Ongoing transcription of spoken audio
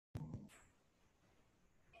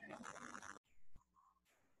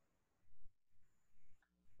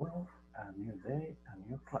new day, a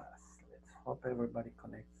new class. Let's hope everybody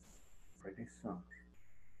connects pretty soon.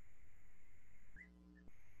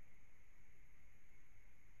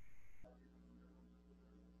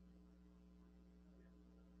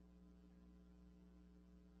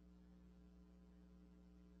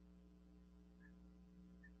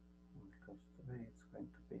 Because today it's going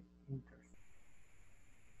to be interesting.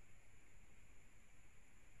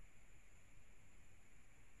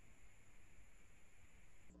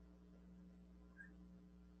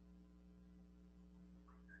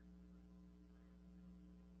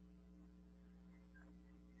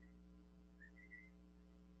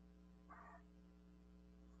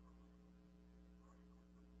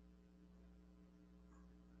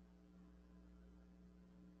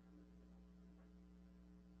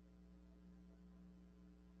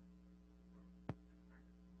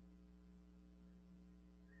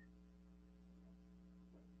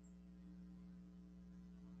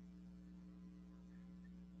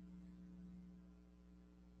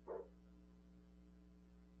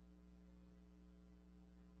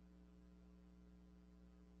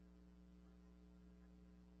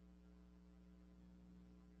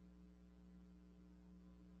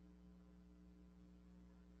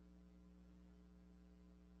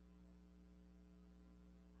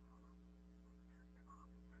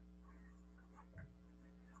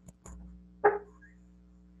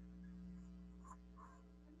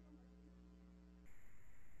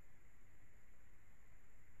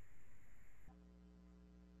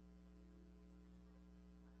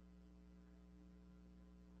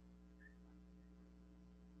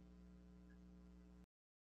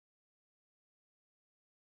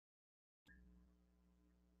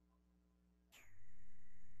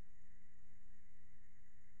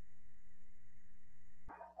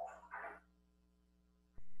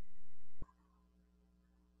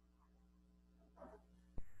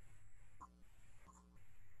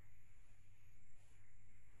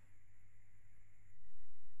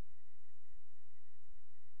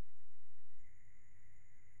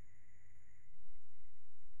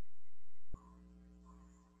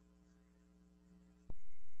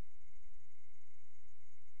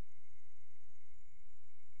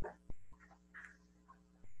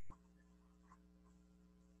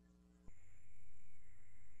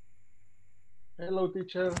 Hello,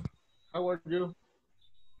 teacher. How are you?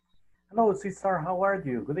 Hello, Cesar. How are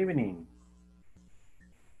you? Good evening.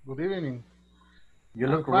 Good evening. You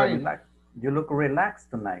I'm look fine. relaxed. You look relaxed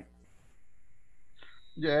tonight.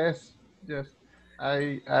 Yes, yes.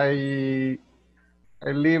 I I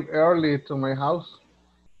I leave early to my house.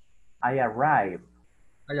 I arrived.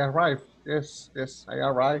 I arrive. Yes, yes. I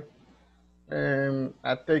arrive, and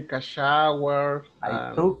I take a shower. I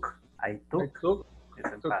And took. I I took. took It's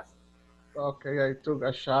in took. past. Okay, I took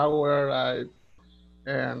a shower.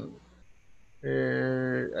 And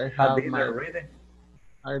I Had have dinner ready.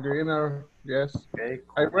 my dinner. Yes, Okay,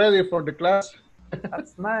 I'm cool. ready for the class.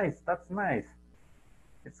 That's nice. That's nice.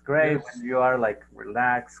 It's great when Yes, you are like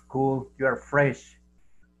relaxed, cool. You are fresh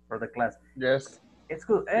for the class. yes, It's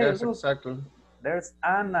good. Hey, yes. look, Exactly. there's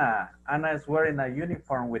Anna. Anna is wearing a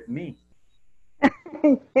uniform with me.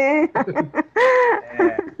 Yeah.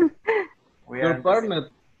 Yeah, we are Your in this. partner.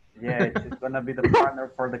 Yeah, she's gonna be the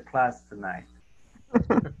partner for the class tonight.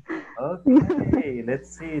 Okay,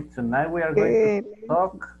 let's see. Tonight we are going to Good.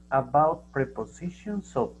 talk about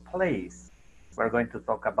prepositions of place. We're going to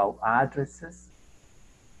talk about addresses.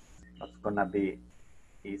 That's gonna be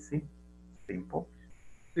easy, simple.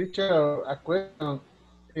 Teacher, a question.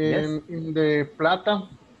 Yes, In the platform,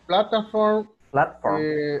 platform.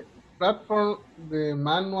 platform, the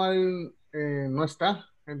manual no está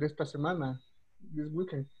en esta semana, this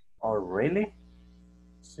weekend. Oh, really?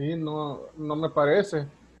 Sí, no me parece.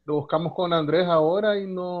 Lo buscamos con Andrés ahora y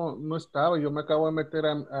no estaba. Yo me acabo de meter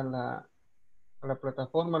a la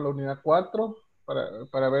plataforma, la unidad 4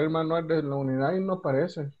 para ver el manual de la unidad y no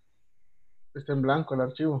aparece. Está en blanco el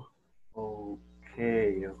archivo.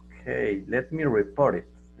 Okay, okay. Let me report it.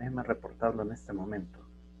 Déjeme reportarlo en este momento.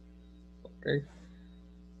 Ok.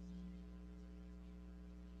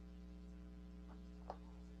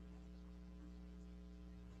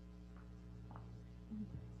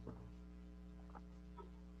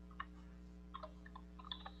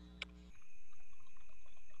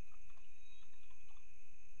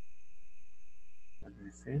 Let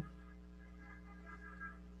me see.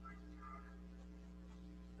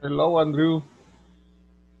 Hello, Andrew.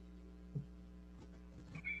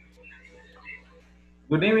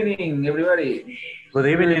 Good evening, everybody. Good Good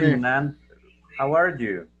evening, evening. Nan. How are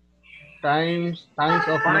you? Times of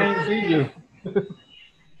not Fine. see you.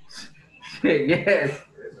 Yes.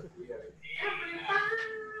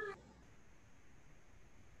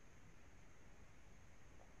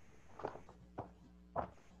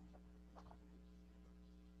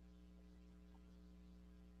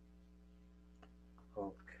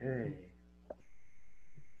 Okay.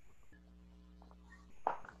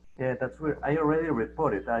 Yeah, that's weird. I already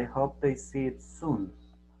reported. I hope they see it soon.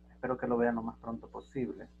 Espero que lo vean lo más pronto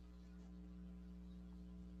posible.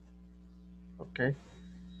 Okay.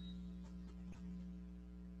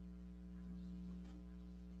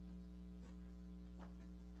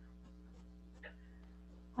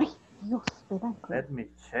 Ay, Dios, espera. Let me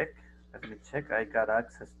check. Let me check. I got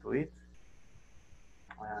access to it.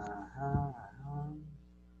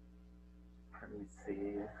 Let me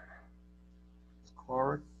see.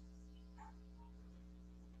 Scores.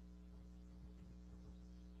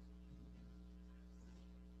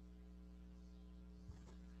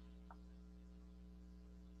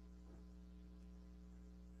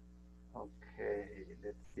 Okay,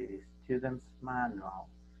 let's see. Students manual.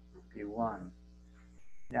 P1.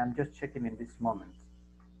 Yeah, I'm just checking in this moment.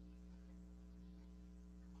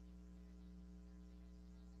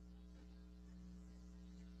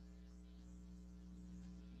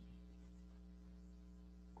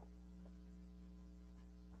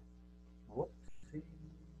 Whoopsie.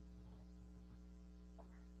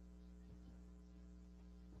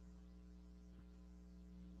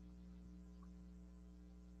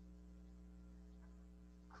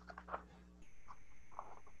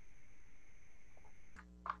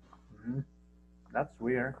 That's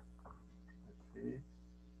weird. Let's see.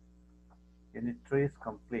 Unit 3 is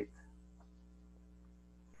complete.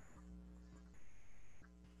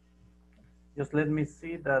 Just let me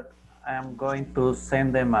see that I am going to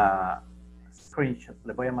send them a screenshot.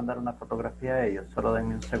 Le voy a mandar una fotografía a ellos. Solo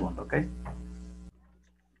denme un segundo, ¿ok?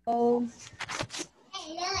 Oh.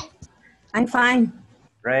 I'm fine.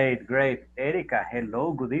 Great, great. Erika,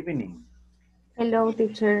 hello, good evening. Hello,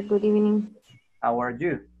 teacher. Good evening. How are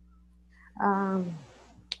you?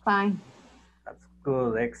 Fine. That's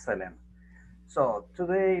good, excellent. So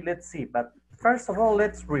today, let's see, but first of all,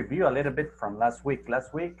 let's review a little bit from last week.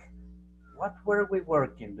 Last week, what were we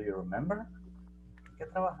working? Do you remember? ¿Qué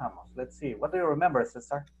trabajamos? Let's see. What do you remember,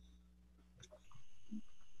 Cesar?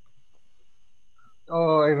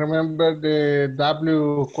 Oh, I remember the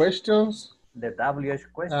W questions. The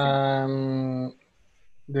WH question.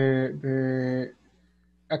 The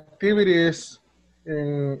activities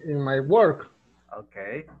in my work.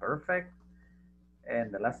 Okay, perfect.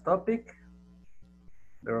 And the last topic,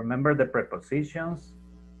 we remember the prepositions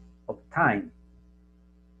of time.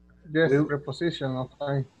 Yes, preposition of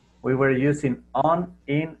time. We were using on,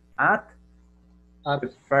 in, at,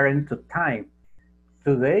 referring to time.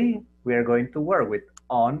 Today, we are going to work with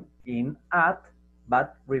on, in, at,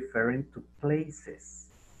 but referring to places.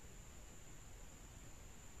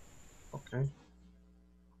 Okay.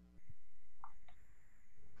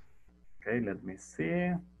 Okay, let me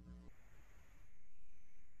see.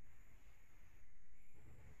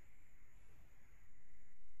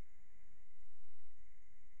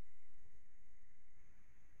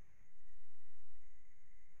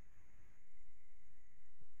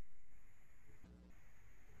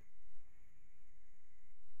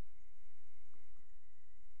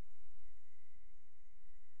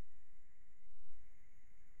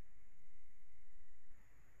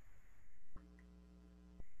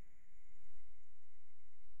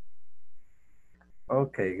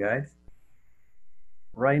 Okay, guys.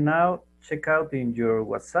 Right now, check out in your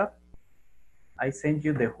WhatsApp. I sent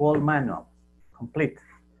you the whole manual, complete,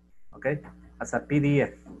 okay, as a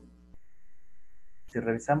PDF. Si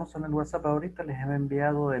revisamos en el WhatsApp ahorita, les he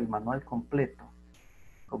enviado el manual completo,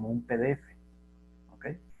 como un PDF,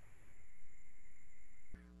 okay?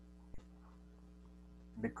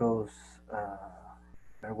 Because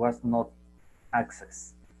there was not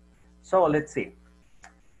access. So let's see.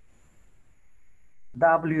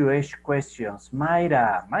 WH questions.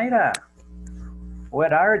 Mayra,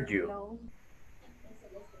 where are you? Hello.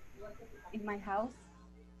 In my house.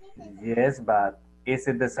 Yes, but is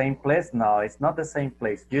it the same place? No, it's not the same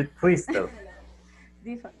place. You twisted.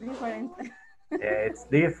 Different. Yeah, it's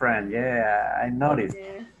different. Yeah, I noticed.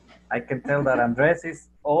 Yes. I can tell that Andres is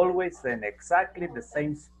always in exactly the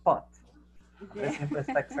same spot. Andres siempre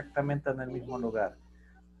está exactamente en el mismo lugar.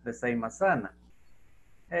 The same as Ana.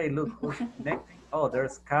 Hey, look who's connecting. Oh,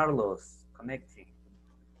 there's Carlos connecting.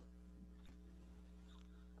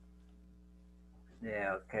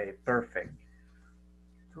 Yeah, okay, perfect.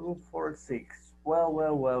 246.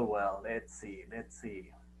 Well. Let's see.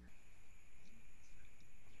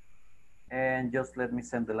 And just let me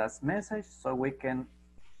send the last message so we can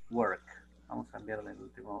work. Vamos a enviarle el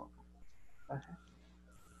último mensaje.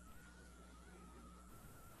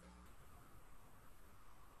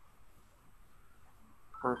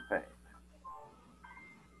 Perfect.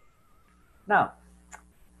 Now,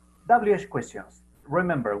 WH questions.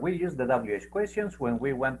 remember, we use the WH questions when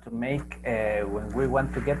we want to make, when we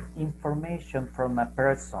want to get information from a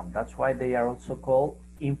person. That's why they are also called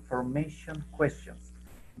information questions.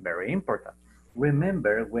 Very important.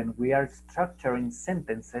 Remember, when we are structuring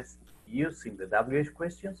sentences using the WH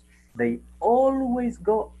questions, they always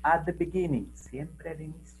go at the beginning, siempre al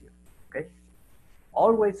inicio, okay?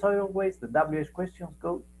 Always, always, the WH questions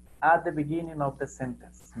go at the beginning of the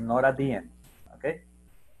sentence, not at the end, okay?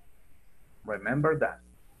 Remember that.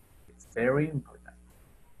 It's very important.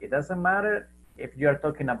 It doesn't matter if you are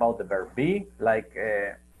talking about the verb be, like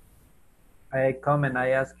I come and I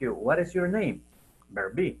ask you, what is your name?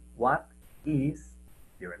 Verb be, what is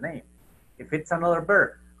your name? If it's another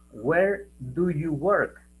verb, where do you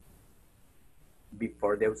work?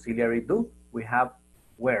 Before the auxiliary do, we have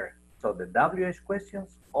where. So the WH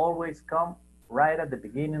questions always come right at the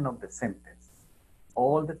beginning of the sentence,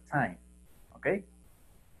 all the time, okay?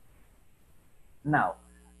 Now,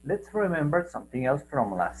 let's remember something else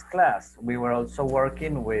from last class. We were also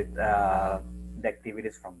working with the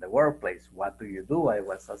activities from the workplace. What do you do? I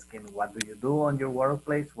was asking, what do you do on your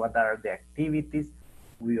workplace? What are the activities?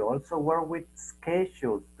 We also work with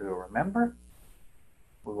schedules. Do you remember?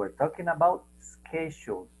 We were talking about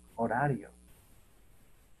schedules, horario.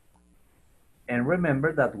 And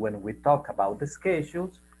remember that when we talk about the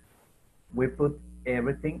schedules, we put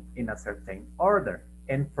everything in a certain order.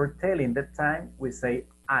 And for telling the time, we say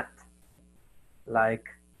at. Like,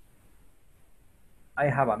 I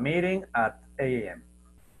have a meeting at 8 a.m.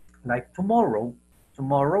 Like tomorrow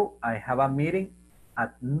I have a meeting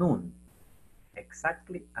at noon.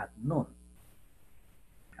 Exactly at noon.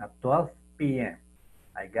 At 12 p.m.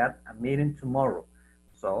 I got a meeting tomorrow.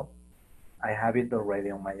 So I have it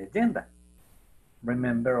already on my agenda.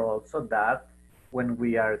 Remember also that when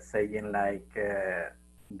we are saying like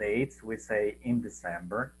dates, we say in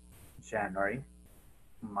December, January,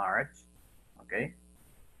 March, okay?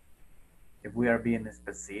 If we are being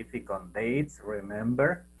specific on dates,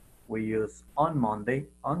 remember, we use on Monday,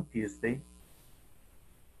 on Tuesday,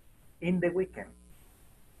 in the weekend.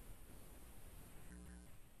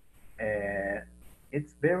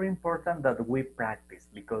 It's very important that we practice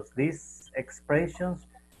because these expressions,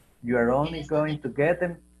 you are only going to get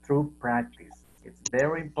them through practice. It's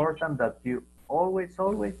very important that you always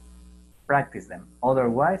practice them.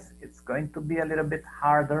 Otherwise, it's going to be a little bit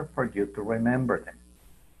harder for you to remember them.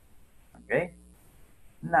 Okay?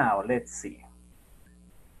 Now, let's see.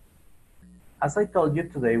 As I told you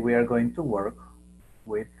today, we are going to work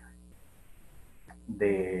with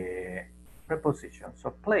the prepositions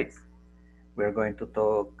of place. We're going to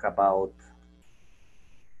talk about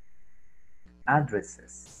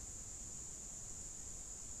addresses.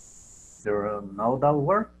 Do you know that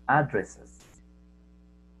word? Addresses.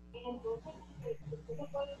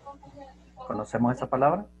 ¿Conocemos esa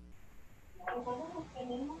palabra?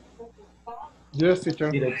 Yes,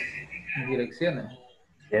 teacher. Direcciones.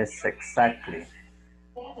 Yes, exactly.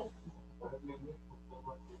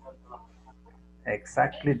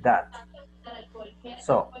 Exactly that.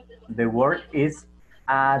 So, the word is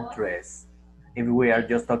address. If we are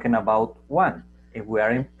just talking about one. If we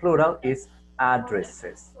are in plural, it's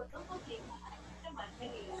addresses.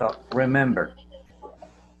 So, remember.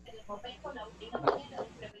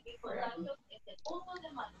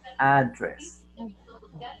 Address.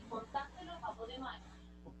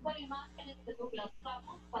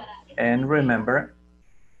 And remember,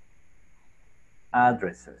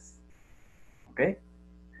 addresses. Okay?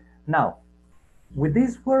 Now, with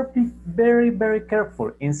this word, be very, very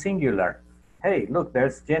careful in singular. Hey, look,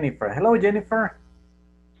 there's Jennifer. Hello, Jennifer.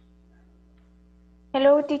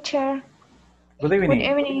 Hello, teacher. Good evening.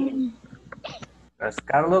 Good evening. There's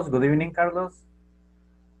Carlos. Good evening, Carlos.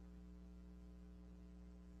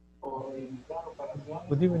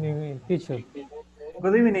 Good evening, teacher.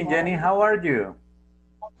 Good evening, Jenny. How are you?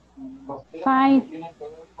 Fine.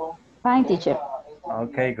 Fine, teacher.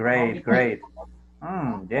 Okay, great, great.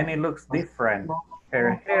 Jenny looks different.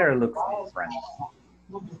 Her hair looks different.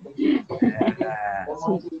 And,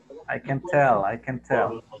 I can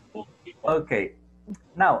tell. Okay,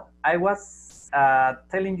 now I was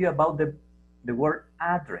telling you about the word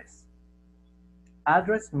address.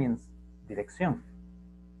 Address means dirección.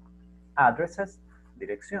 Addresses,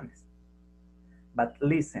 direcciones. But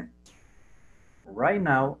listen, right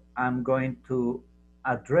now I'm going to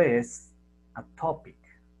address a topic.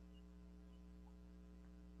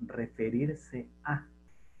 Referirse a.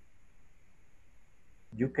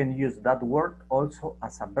 You can use that word also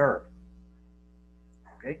as a verb.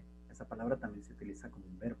 Okay? Esa palabra también se utiliza como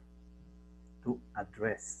un verbo. To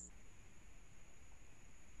address.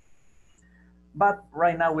 But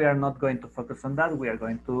right now we are not going to focus on that. We are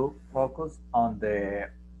going to focus on the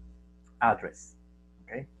address,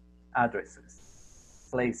 okay? Addresses,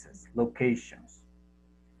 places, locations.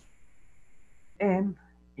 And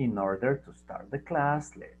in order to start the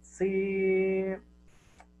class, let's see.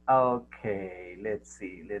 Okay, let's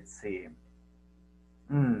see. Let's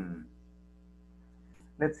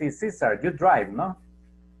see, Cesar, you drive, no?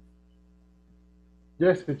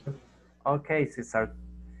 Yes, teacher. Okay, Cesar.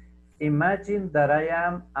 Imagine that I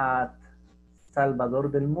am at Salvador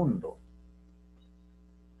del Mundo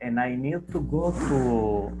and I need to go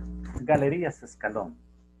to Galerías Escalón.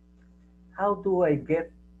 How do I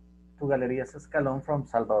get to Galerías Escalón from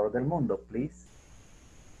Salvador del Mundo, please?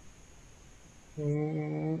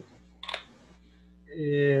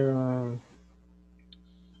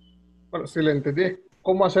 Bueno, si le entendí,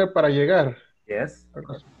 ¿cómo hacer para llegar? Yes.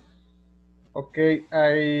 Okay,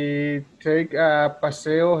 I take a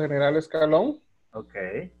Paseo General Escalón.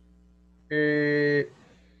 Okay.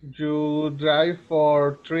 You drive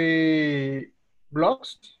for 3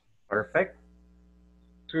 blocks. Perfect.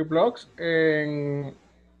 3 blocks and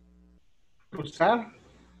cruzar.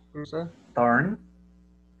 Turn.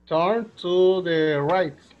 Turn to the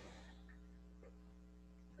right.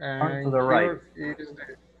 Turn to the right. Here is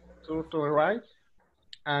the to the right.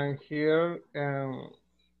 And here and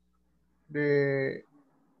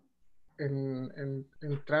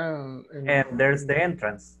there's the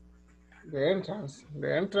entrance. The entrance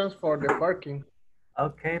for the parking.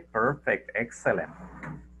 Okay, perfect, excellent.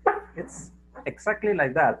 It's exactly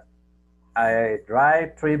like that. I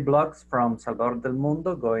drive 3 blocks from Salvador del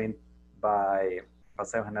Mundo going by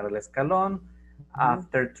Paseo General Escalón.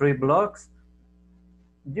 After 3 blocks,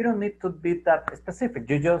 you don't need to be that specific.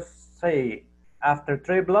 You just say after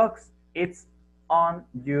 3 blocks, it's on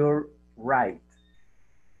your right.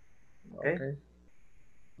 Okay?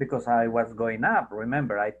 Because I was going up.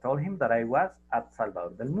 Remember, I told him that I was at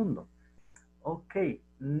Salvador del Mundo. Okay,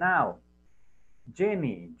 now,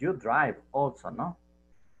 Jenny, you drive also, no?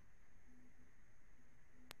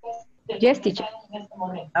 Yes, teacher.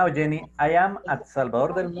 Now, Jenny, I am at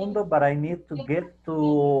Salvador del Mundo, but I need to get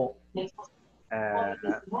to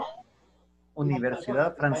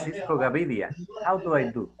Universidad Francisco Gavidia. How do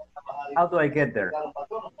I do? How do I get there?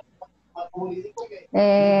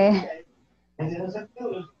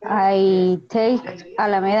 I take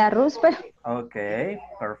Alameda Roosevelt. Okay,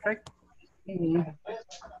 perfect.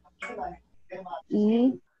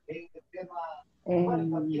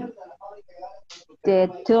 The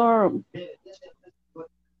turn.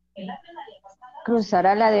 Cruzar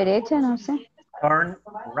a la derecha, no sé. Turn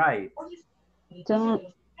right. Turn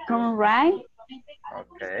right.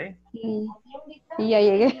 Okay. Y ya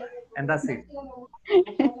llegué. And that's it.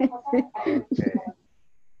 Okay.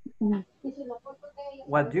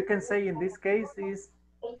 What you can say in this case is,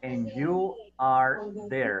 and you are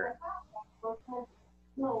there.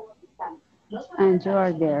 And you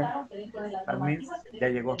are there. That means ya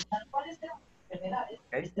llegó.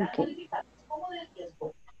 Okay. Okay.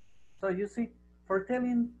 So you see, for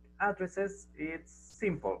telling addresses, it's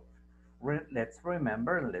simple. Let's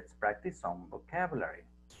remember and let's practice some vocabulary.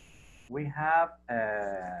 We have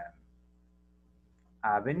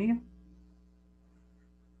avenue,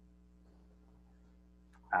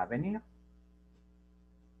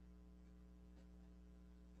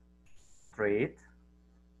 street,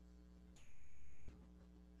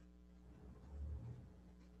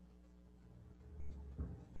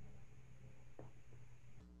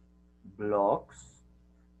 blocks,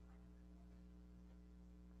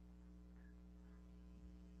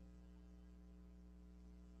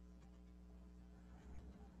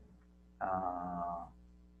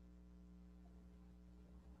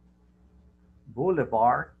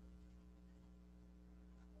 boulevard.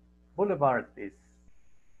 Boulevard is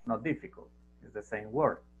not difficult. It's the same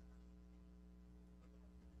word.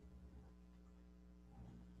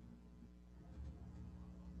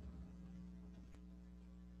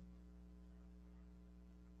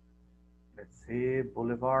 Let's see,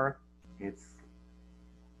 boulevard. It's,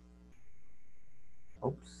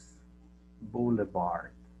 oops,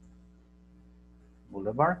 boulevard.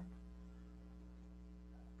 Boulevard.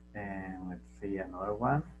 And let's see another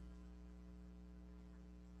one.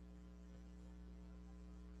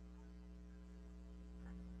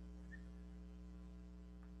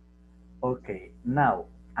 Okay, now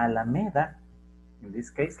Alameda, in this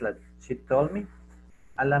case, like she told me,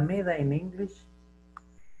 Alameda in English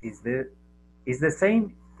is the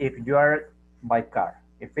same if you are by car.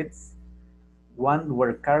 If it's one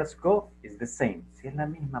where cars go, it's the same. Si es la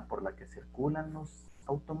misma por la que circulan los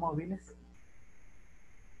automóviles,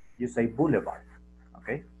 you say boulevard,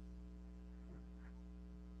 okay?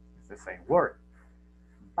 same word.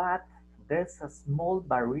 But there's a small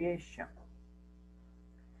variation.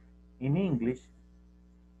 In English,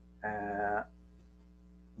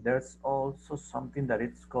 there's also something that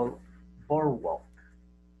it's called boardwalk.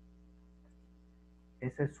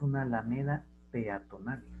 Esa es una alameda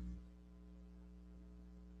peatonal.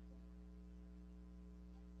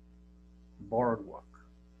 Boardwalk.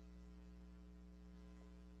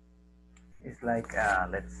 It's like,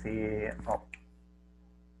 let's see, oh,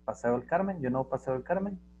 Paseo del Carmen, you know Paseo del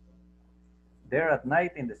Carmen? There at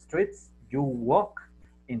night in the streets, you walk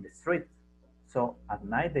in the street. So at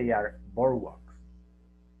night they are boardwalks,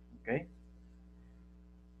 okay?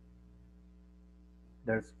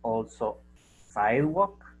 There's also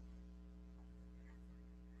sidewalk,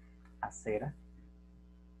 acera.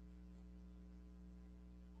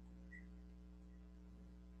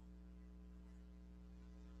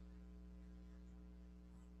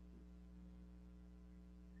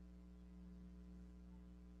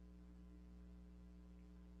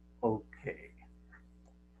 Okay,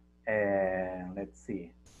 and let's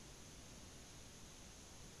see.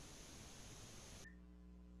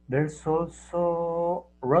 There's also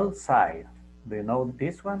roadside. Do you know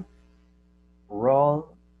this one?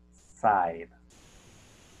 Roadside.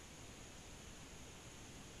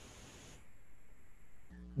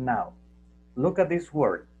 Now, look at this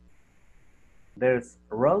word. There's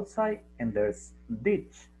roadside and there's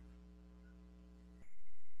ditch.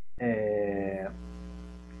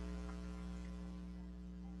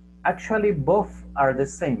 Actually, both are the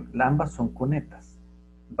same. Ambas son cunetas.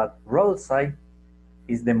 But roadside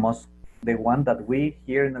is the one that we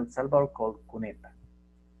here in El Salvador call cuneta.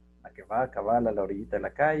 La que va a cabal a la orillita de la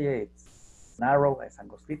calle, it's narrow, es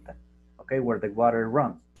angostita, okay, where the water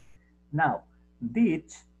runs. Now,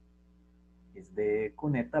 ditch is the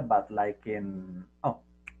cuneta, but like in,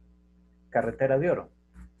 Carretera de Oro.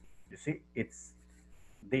 You see, it's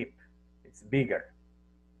deep, it's bigger.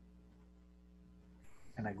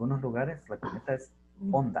 En algunos lugares, la cuneta es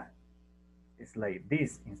honda. It's like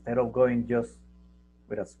this, instead of going just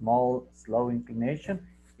with a small, slow inclination,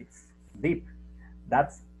 it's deep.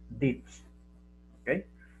 That's ditch, okay?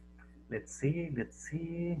 Let's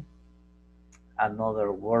see.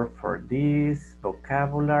 Another word for this,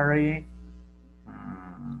 vocabulary.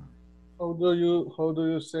 How do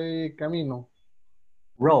you say camino?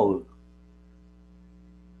 Roll,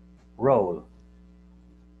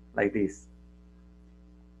 like this.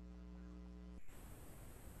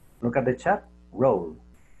 Look at the chat, roll.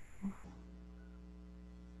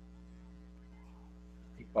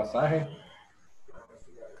 ¿Y pasaje?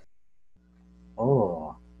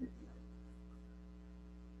 Oh.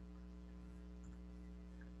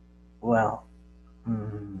 Well,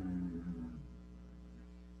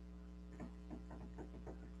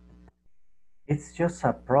 it's just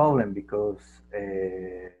a problem because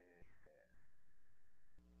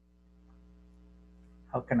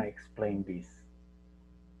how can I explain this?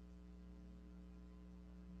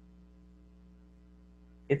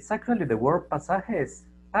 It's actually the word pasaje is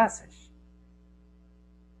passage,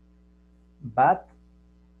 but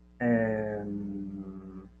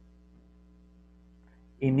in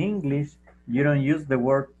English you don't use the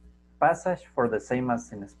word passage for the same as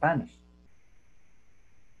in Spanish,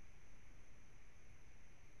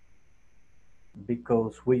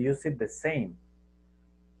 because we use it the same.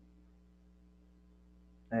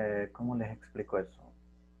 ¿Cómo les explico eso?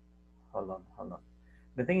 Hold on.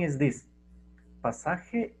 The thing is this.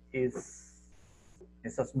 Pasaje is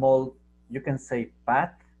a small, you can say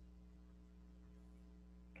path,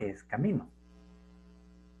 que es camino.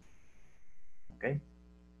 Okay?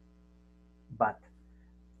 But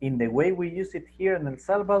in the way we use it here in El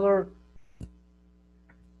Salvador,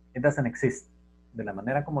 it doesn't exist. De la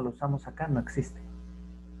manera como lo usamos acá, no existe.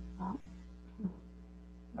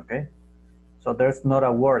 Okay? So there's not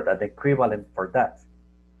a word, an equivalent for that.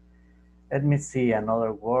 Let me see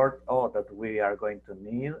another word, that we are going to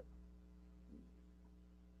need.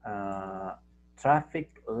 Traffic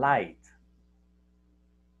light.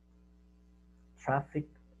 Traffic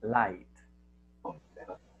light.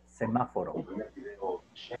 Semáforo.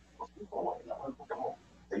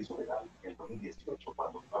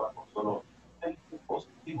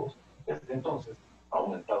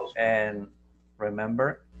 And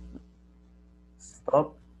remember,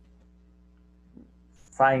 stop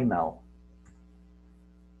signal.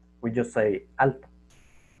 We just say alto,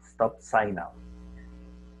 stop signal.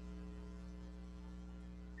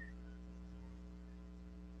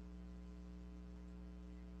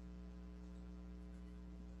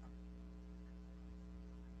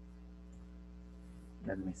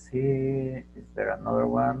 Let me see, is there another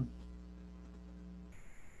one?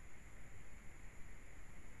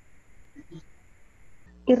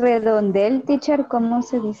 Y redondel, teacher, ¿cómo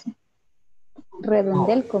se dice?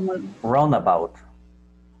 Redondel, como Roundabout.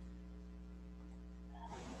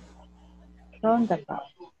 roundabout.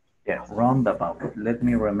 Yeah, roundabout. Let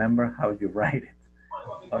me remember how you write it.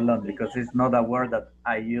 Hold on, because it's not a word that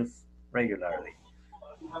I use regularly.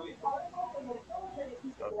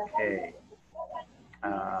 Okay.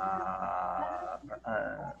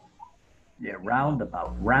 Yeah,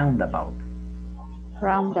 roundabout, roundabout.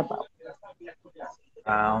 Roundabout.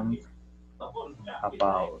 Roundabout.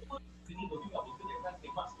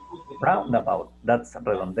 Roundabout. That's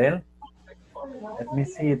redondel. Let me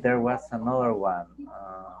see. There was another one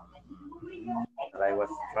that I was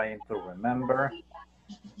trying to remember.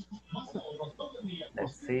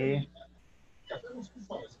 Let's see.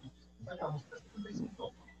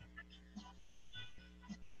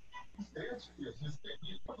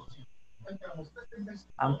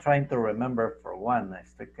 I'm trying to remember for one.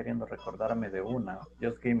 Estoy queriendo recordarme de una.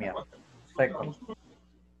 Just give me a second.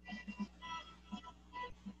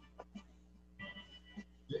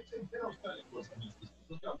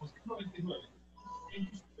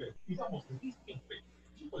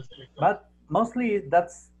 But mostly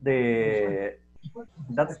that's the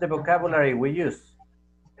vocabulary we use.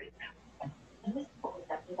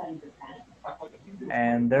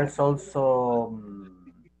 And there's also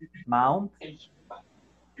mount.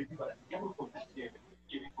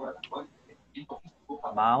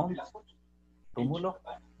 Mount, túmulo.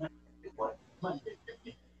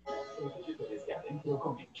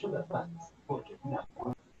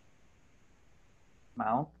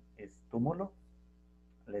 Mount is túmulo.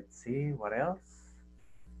 Let's see, what else?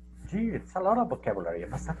 Gee, it's a lot of vocabulary,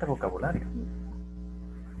 bastante vocabulario.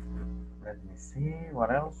 Let me see,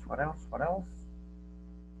 what else?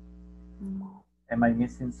 Am I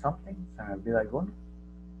missing something? ¿Se me olvida alguno?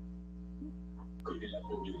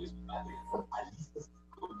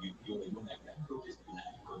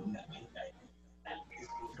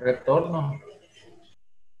 Retorno.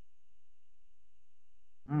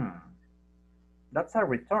 That's a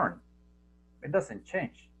return. It doesn't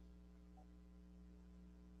change.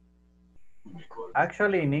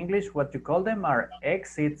 Actually, in English, what you call them are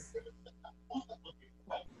exits.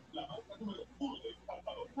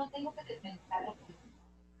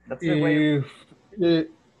 That's the way.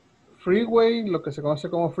 Freeway, lo que se conoce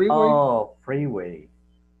como freeway. Oh, freeway.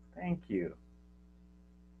 Thank you.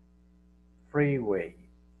 Freeway.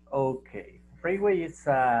 Okay. Freeway is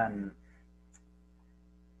an...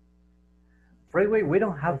 Freeway, we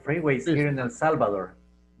don't have freeways here in El Salvador.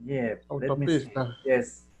 Yeah, let me see.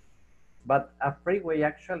 Yes. But a freeway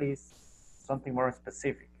actually is something more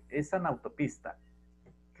specific. It's an autopista.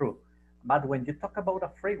 True. But when you talk about a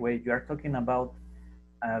freeway, you are talking about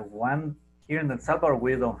one here in El Salvador.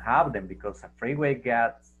 We don't have them because a freeway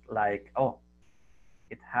gets like, oh,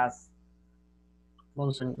 it has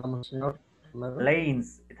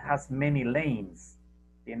lanes. It has many lanes.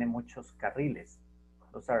 Tiene muchos carriles.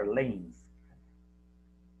 Those are lanes.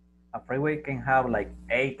 A freeway can have like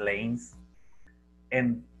 8 lanes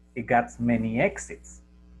and it gets many exits.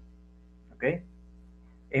 Okay?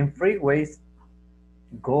 And freeways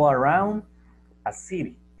go around a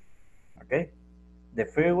city. Okay? The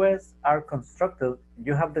freeways are constructed.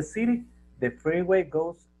 You have the city, the freeway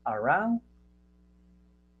goes around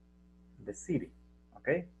the city.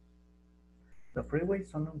 Okay? Los freeways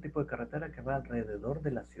son un tipo de carretera que va alrededor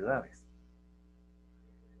de las ciudades.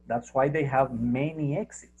 That's why they have many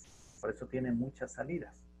exits. Por eso tienen muchas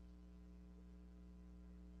salidas.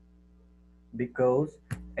 Because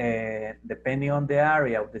depending on the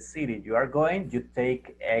area of the city you are going, you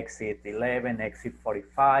take exit 11, exit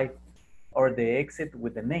 45, or the exit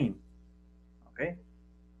with the name. Okay?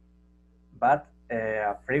 But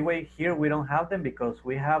a freeway here, we don't have them because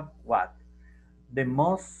we have what? The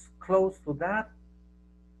most close to that.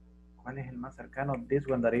 ¿Cuál es el más cercano? This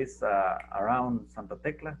one that is around Santa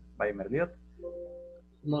Tecla by Merliot.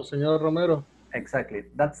 Monseñor Romero. Exactly.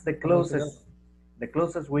 That's the closest, the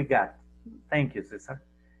closest we got. Thank you, Cesar.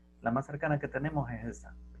 La más cercana que tenemos es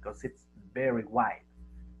esa, because it's very wide.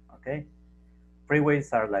 Okay?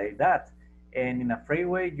 Freeways are like that. And in a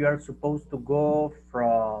freeway, you are supposed to go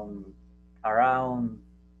from around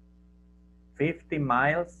 50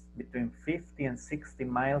 miles, between 50 and 60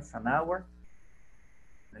 miles an hour.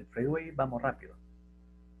 En el freeway vamos rápido.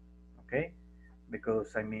 Okay?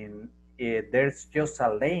 Because, I mean, there's just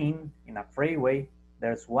a lane in a freeway.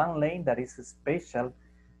 There's one lane that is special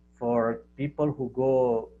for people who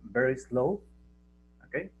go very slow.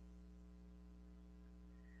 Okay?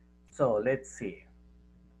 So let's see.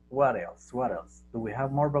 What else? What else? Do we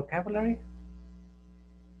have more vocabulary?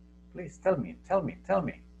 Please tell me, tell me, tell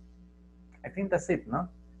me. I think that's it, no?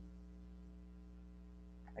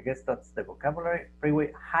 I guess that's the vocabulary.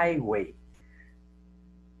 Freeway, highway.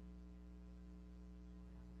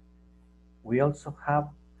 We also have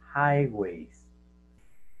highways.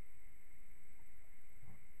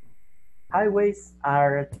 Highways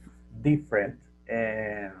are different.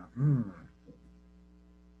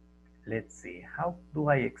 Let's see, how do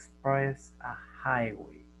I express a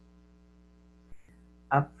highway?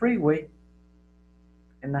 A freeway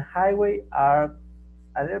and a highway are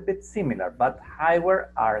a little bit similar, but highway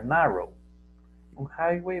are narrow. Un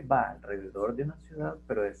highway va alrededor de una ciudad,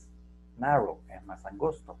 pero es narrow, es más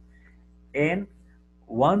angosto. And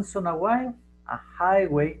once in a while, a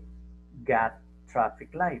highway got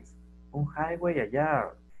traffic lights. Un highway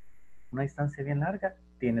allá, una distancia bien larga,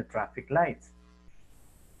 tiene traffic lights.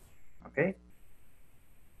 Okay?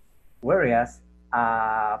 Whereas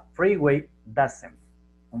a freeway doesn't.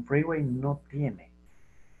 Un freeway no tiene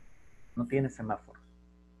semáforos.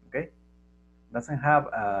 Okay? Doesn't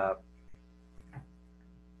have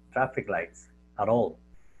traffic lights at all.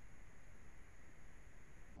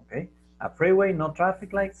 Okay? A freeway, no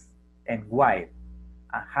traffic lights, and wide.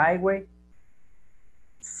 A highway,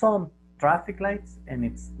 some traffic lights, and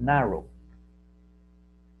it's narrow.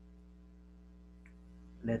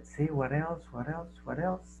 Let's see, what else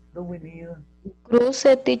do we need? Cruce,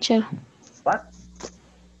 teacher. What?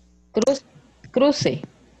 Cruce.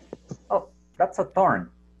 Oh, that's a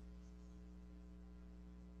turn.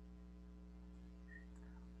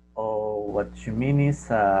 Oh, what you mean is,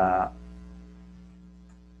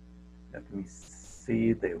 let me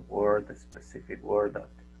see the word, the specific word that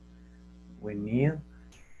we need.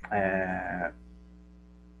 Yeah,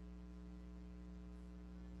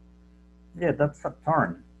 that's a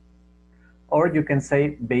turn. Or you can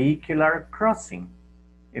say vehicular crossing.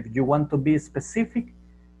 If you want to be specific,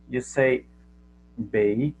 you say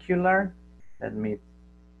vehicular. Let me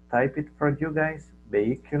type it for you guys.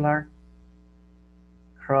 Vehicular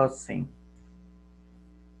crossing.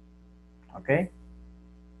 Okay?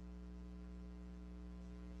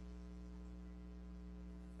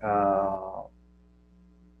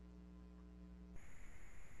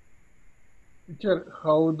 Teacher,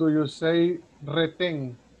 how do you say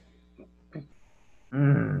retén?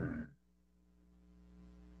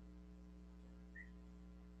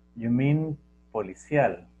 You mean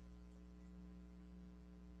policial?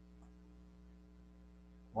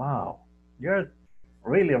 Wow, you're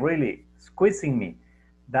really squeezing me.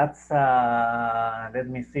 That's, let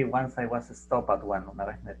me see, once I was stopped at one. Una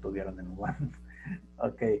vez me tuvieron en one.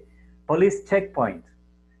 Okay, police checkpoint.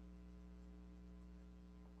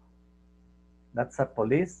 That's a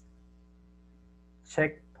police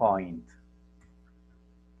checkpoint.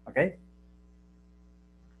 Okay?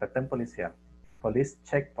 Retén policial. Police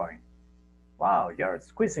checkpoint. Wow, you're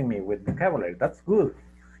squeezing me with vocabulary. That's good.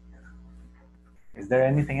 Is there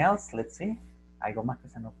anything else? Let's see. ¿Algo más que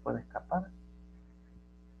se nos puede escapar?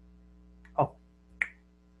 Oh.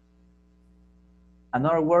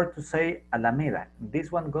 Another word to say, Alameda.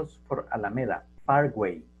 This one goes for Alameda.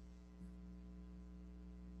 Parkway.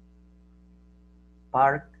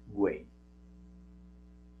 Parkway.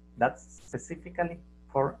 That's specifically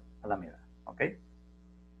for Alameda, okay?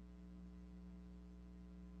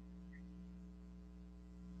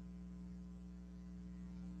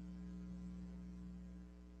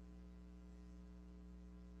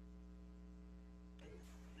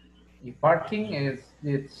 Y parking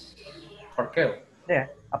it's parqueo. Yeah,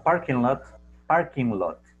 a parking lot. Parking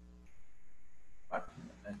lot.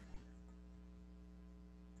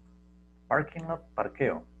 Parking lot,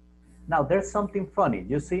 parqueo. Now, there's something funny.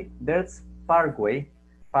 You see, there's parkway.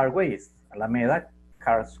 Parkway is Alameda,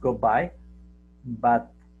 cars go by. But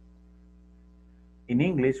in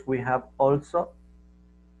English, we have also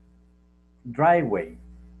driveway.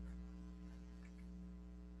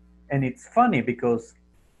 And it's funny because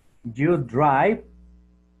you drive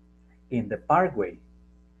in the parkway,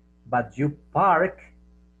 but you park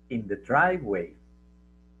in the driveway.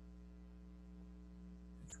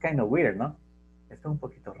 It's kind of weird, ¿no? Esto es un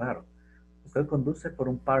poquito raro. Usted conduce por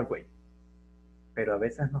un parkway, pero a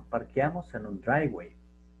veces nos parqueamos en un driveway.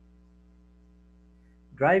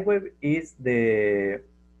 Driveway is the,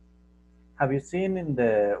 have you seen in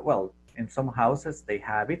the, well, in some houses they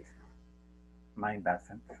have it, mine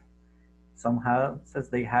doesn't. Some houses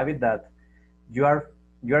they have it that you are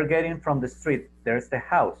getting from the street, there's the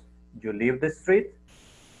house, you leave the street,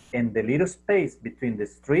 and the little space between the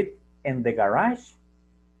street and the garage,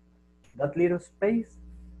 that little space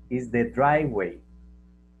is the driveway,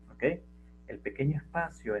 okay? El pequeño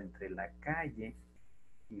espacio entre la calle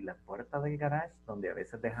y la puerta del garage, donde a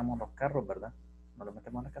veces dejamos los carros, ¿verdad? No los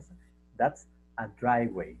metemos en la casa. That's a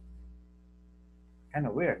driveway. Kind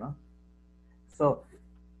of weird, no? So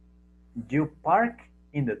you park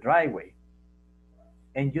in the driveway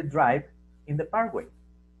and you drive in the parkway.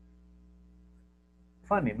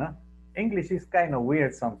 Funny, no? English is kind of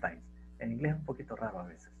weird sometimes. En inglés es un poquito raro a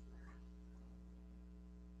veces.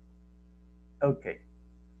 Okay.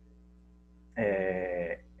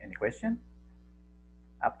 Any question?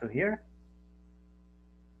 Up to here?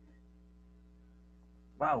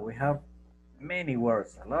 Wow, we have many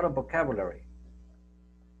words, a lot of vocabulary.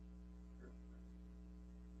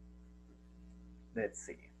 Let's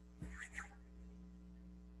see.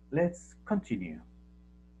 Let's continue.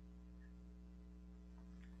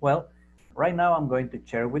 Well, right now I'm going to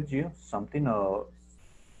share with you something of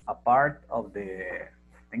a part of the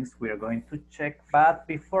things we are going to check. But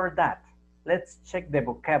before that, let's check the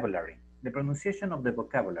vocabulary, the pronunciation of the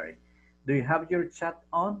vocabulary. Do you have your chat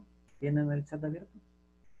on? ¿Tienen el chat abierto?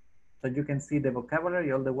 So you can see the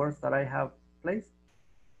vocabulary, all the words that I have placed.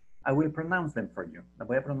 I will pronounce them for you. La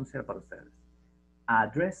voy a pronunciar para ustedes.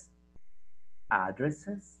 Address,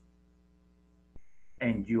 addresses,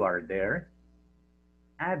 and you are there.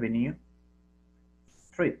 Avenue,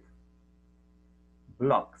 street,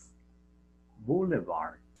 blocks,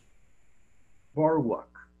 boulevard,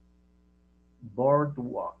 boardwalk,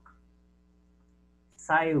 boardwalk,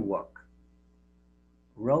 sidewalk,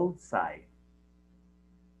 roadside,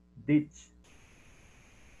 ditch,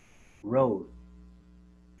 road,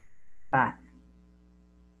 path,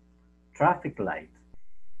 traffic light,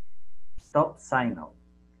 stop signal,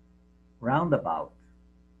 roundabout,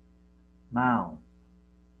 mound,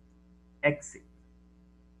 exit,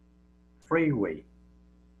 freeway,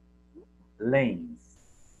 lanes,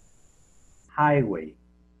 highway,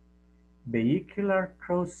 vehicular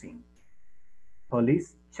crossing,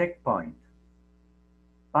 police checkpoint,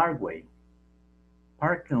 parkway,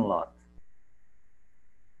 parking lot,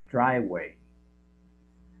 driveway.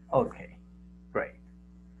 Okay, great.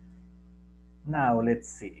 Now let's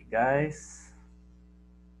see, guys.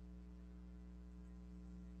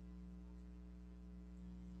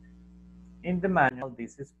 In the manual,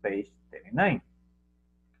 this is page 39,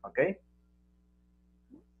 okay?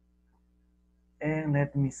 And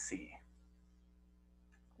let me see.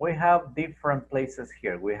 We have different places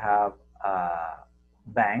here. We have a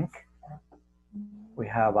bank, we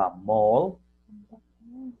have a mall,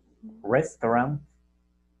 restaurant,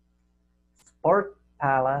 sport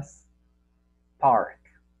palace, park,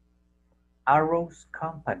 Arrows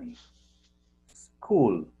Company,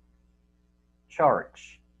 school,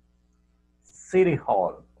 church, City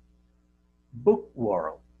Hall, Book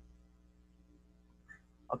World.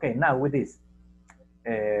 Okay, now with this,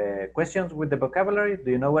 questions with the vocabulary. Do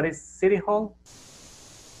you know what is City Hall?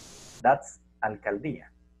 That's alcaldía,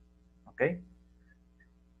 okay?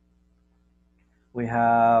 We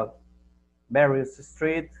have various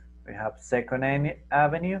street, we have Second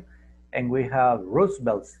Avenue, and we have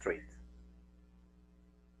Roosevelt Street.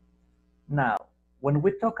 Now, when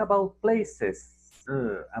we talk about places,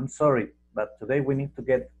 I'm sorry, but today we need to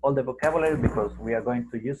get all the vocabulary because we are going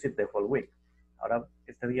to use it the whole week. Ahora,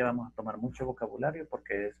 este día vamos a tomar mucho vocabulario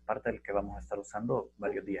porque es parte del que vamos a estar usando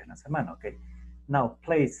varios días en la semana, okay? Now,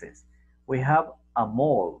 places. We have a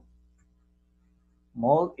mall.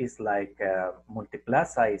 Mall is like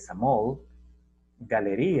Multiplaza is a mall.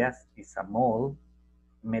 Galerías is a mall.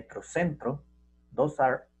 Metrocentro, those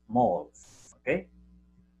are malls, okay?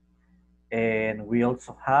 And we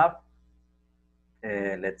also have,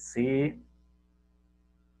 let's see,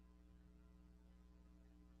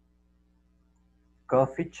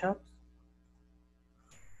 coffee shops,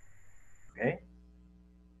 okay?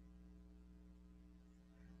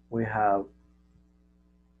 We have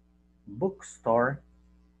bookstore,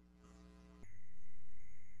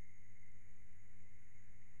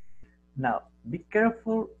 now be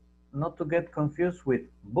careful not to get confused with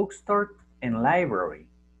bookstore and library.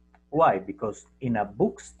 Why? Because in a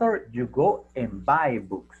bookstore you go and buy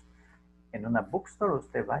books. En una bookstore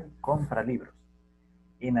usted va y compra libros.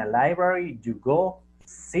 In a library you go,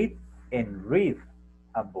 sit and read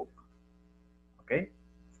a book. Okay?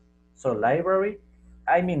 So library,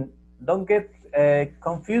 I mean, don't get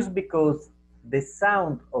confused because the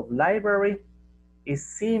sound of library is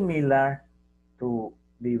similar to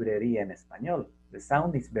librería en español. The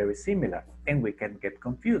sound is very similar and we can get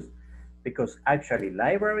confused because actually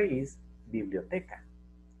library is biblioteca,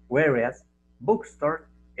 whereas bookstore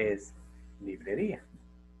is librería,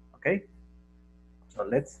 okay? So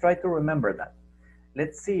let's try to remember that.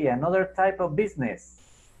 Let's see another type of business,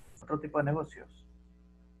 otro tipo de negocios.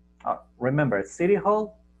 Remember, City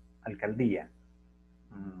Hall, alcaldía.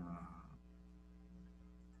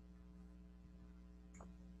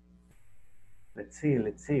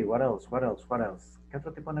 Let's see. What else? ¿Qué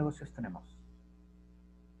otro tipo de negocios tenemos?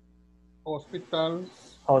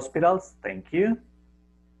 Hospitals. Hospitals, thank you.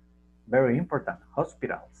 Very important,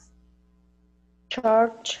 hospitals.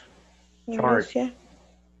 Church. Iglesia.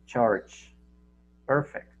 Church.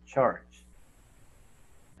 Perfect, church.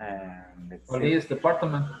 And let's see. Police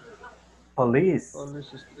department. Police.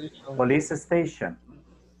 Station. Police station.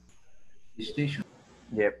 Station.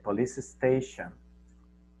 Yeah, police station.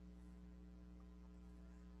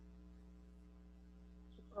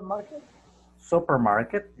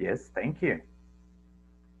 Supermarket, yes, thank you.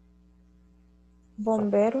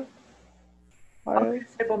 Bombero. How do you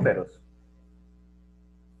say bomberos?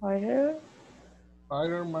 Fire.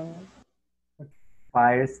 Fireman.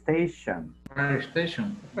 Fire station. Fire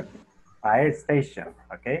station. Fire station,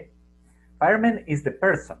 okay? Fireman is the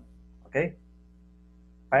person, okay?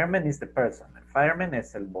 Fireman is the person. El fireman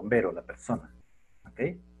es el bombero, la persona,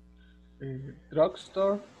 okay?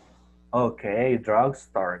 Drugstore. Okay,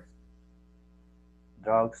 drugstore.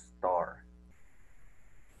 Drugstore.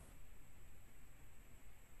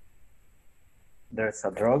 There's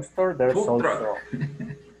a drugstore, there's Food also... truck.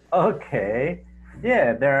 Okay,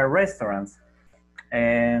 yeah, there are restaurants.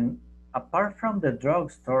 And apart from the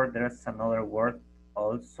drugstore, there's another word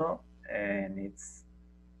also, and it's,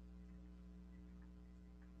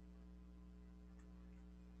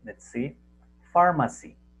 let's see,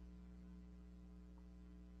 pharmacy.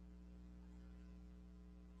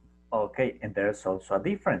 Okay, and there's also a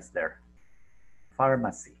difference there.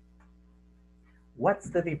 Pharmacy. What's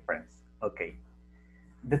the difference? Okay,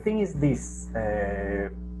 the thing is this,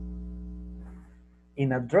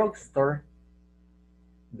 in a drugstore,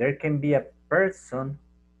 there can be a person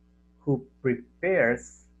who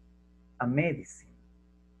prepares a medicine,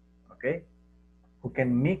 okay? Who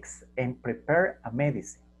can mix and prepare a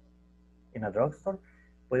medicine. In a drugstore,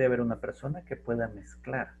 puede haber una persona que pueda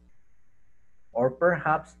mezclar. Or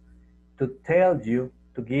perhaps to tell you,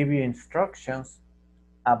 to give you instructions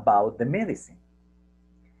about the medicine.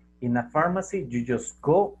 In a pharmacy, you just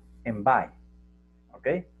go and buy,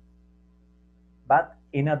 okay? But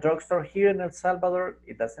in a drugstore here in El Salvador,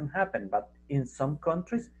 it doesn't happen. But in some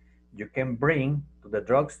countries, you can bring to the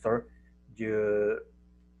drugstore your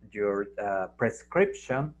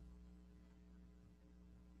prescription.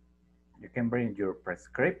 You can bring your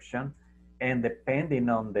prescription, and depending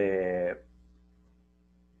on the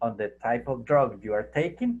type of drug you are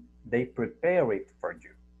taking, they prepare it for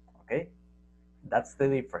you, okay? That's the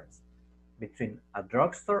difference between a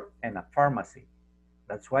drugstore and a pharmacy.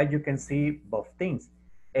 That's why you can see both things.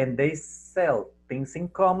 And they sell things in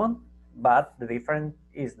common, but the difference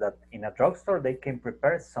is that in a drugstore, they can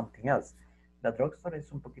prepare something else. La drugstore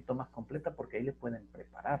es un poquito más completa porque ahí le pueden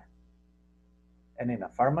preparar. And in a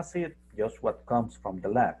pharmacy, just what comes from the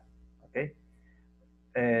lab, okay?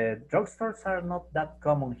 Drugstores are not that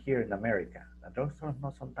common here in America. Las drugstores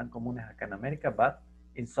no son tan comunes acá en América, but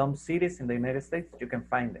in some cities in the United States, you can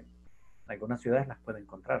find them. En algunas ciudades las pueden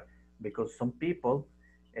encontrar because some people,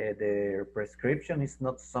 their prescription is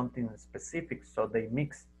not something specific, so they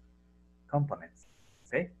mix components,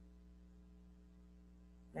 okay?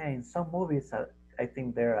 Yeah, in some movies, I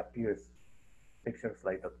think there appears pictures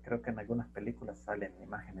like that. Creo que en algunas películas salen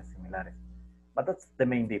imágenes similares, but that's the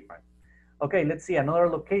main difference. Okay, let's see another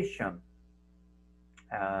location.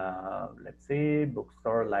 Let's see,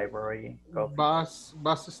 bookstore, library, coffee.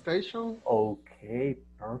 Bus station. Okay,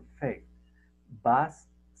 perfect. Bus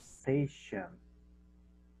station.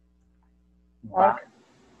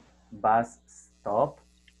 Bus stop.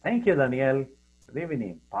 Thank you, Daniel. Good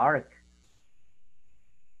evening. Park.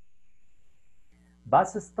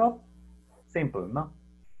 Bus stop. Simple, no?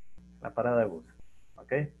 La parada de bus.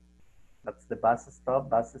 Okay. That's the bus stop,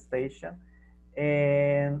 bus station.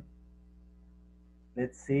 And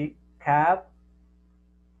let's see, cab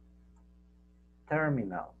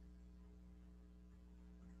terminal.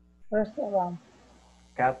 Restaurant.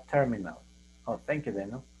 Cab terminal. Oh, thank you,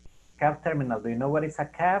 Daniel. Cab terminal. Do you know what is a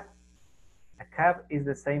cab? A cab is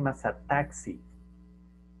the same as a taxi.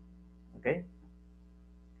 Okay?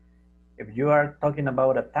 If you are talking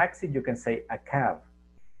about a taxi, you can say a cab.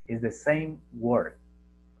 It's the same word.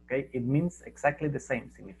 Okay? It means exactly the same.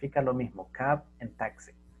 Significa lo mismo, cab and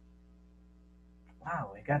taxi.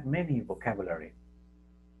 Wow, I got many vocabulary.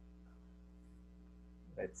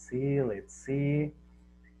 Let's see.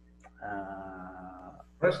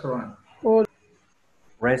 Restaurant.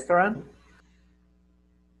 Restaurant.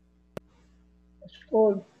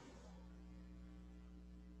 School.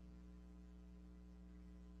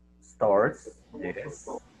 Stores, yes.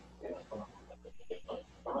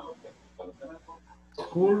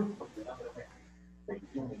 School.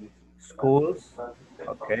 schools.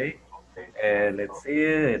 Okay. Let's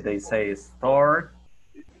see. They say store,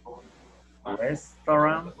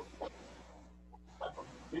 restaurant,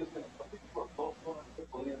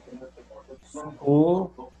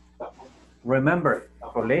 school. Remember,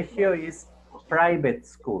 colegio is private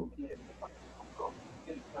school.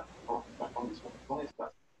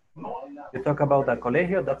 You talk about a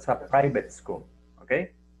colegio, that's a private school,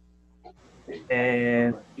 okay?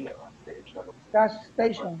 And Gas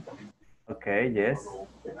station. okay, yes.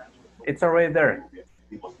 It's already there.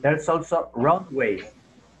 There's also runway.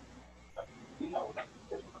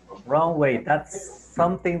 Runway, that's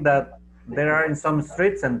something that there are in some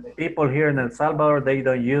streets and people here in El Salvador, they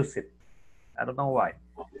don't use it. I don't know why.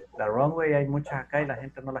 La runway hay muchas acá y la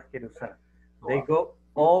gente no las quiere usar. They go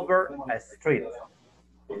over a street.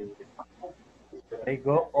 They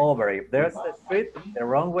go over. If there's a street, the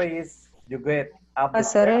runway is you get up the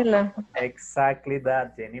stairs. Pasarela. Exactly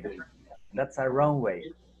that, Jennifer. That's a runway.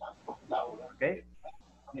 Okay.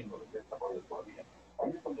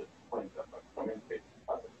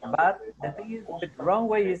 But the thing is with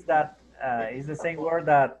runway is that is the same word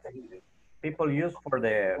that people use for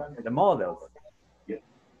the models.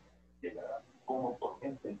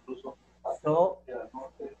 So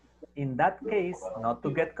in that case, not to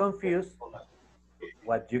get confused,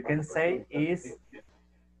 what you can say is,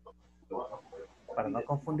 para no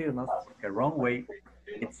confundirnos, porque runway,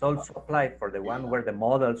 it's also applied for the one where the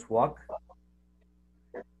models walk.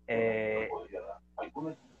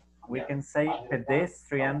 We can say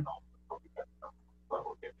pedestrian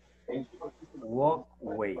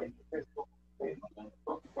walkway.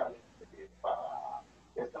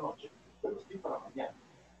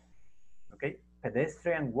 Okay,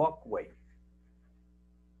 pedestrian walkway.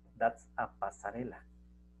 That's a pasarela.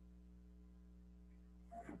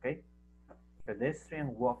 Okay,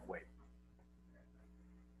 pedestrian walkway.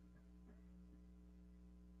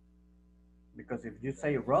 Because if you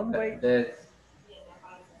say runway,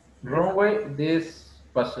 runway,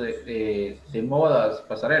 the models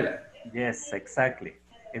pasarela. yes, exactly.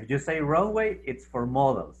 If you say runway, it's for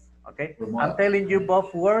models. Okay, For I'm models. telling you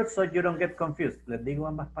both words so you don't get confused. Les digo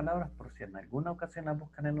ambas palabras por si en alguna ocasión las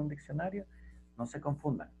buscan en un diccionario, no se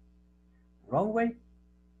confundan. Runway,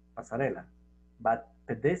 pasarela. But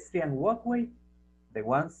pedestrian walkway, the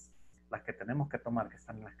ones, las que tenemos que tomar, que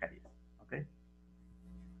están en las calles. Okay.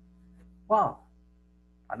 Wow,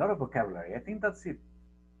 a lot of vocabulary. I think that's it.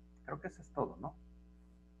 Creo que eso es todo, ¿no?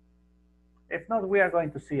 If not, we are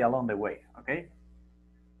going to see along the way, okay?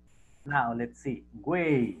 Now, let's see.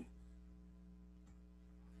 Way.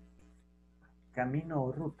 Camino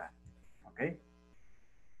o ruta, okay?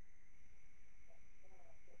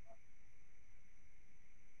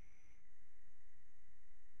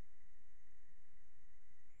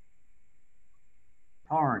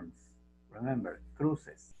 Turns. Remember,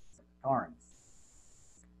 cruces, turns.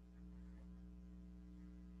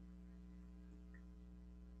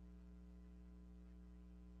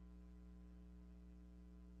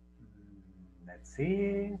 Let's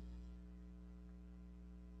see.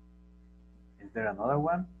 Is there another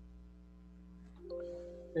one?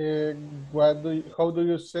 How do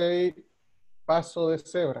you say paso de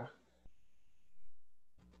cebra?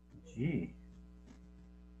 Gee.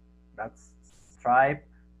 That's stripe.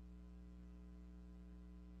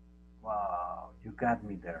 Wow, you got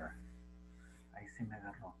me there. Ahí sí me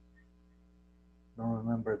agarró. Don't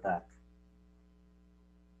remember that.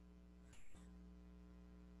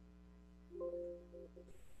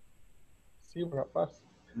 Zebra pass.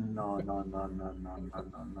 No.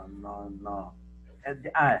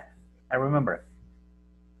 I remember.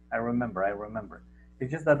 I remember.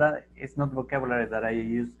 It's just that it's not vocabulary that I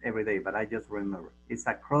use every day, but I just remember. It's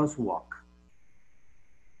a crosswalk.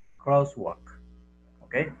 Crosswalk.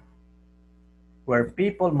 Okay? Where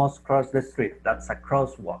people must cross the street. That's a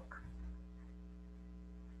crosswalk.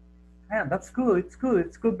 Yeah, that's good. It's good.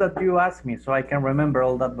 It's good that you ask me so I can remember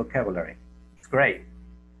all that vocabulary. It's great.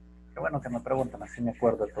 Qué bueno que me preguntan, así me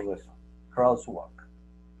acuerdo de todo eso. Crosswalk.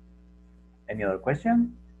 Any other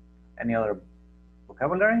question? Any other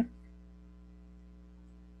vocabulary?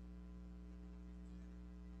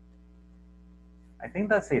 I think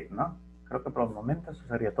that's it, ¿no? Creo que por el momento eso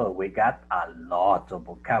sería todo. We got a lot of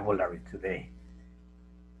vocabulary today.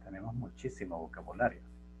 Tenemos muchísimo vocabulario.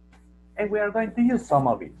 And we are going to use some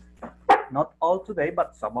of it. Not all today,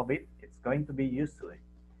 but some of it, it's going to be used today.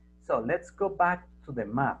 So let's go back to the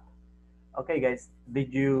map. Okay, guys,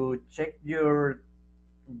 did you check your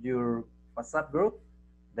WhatsApp group?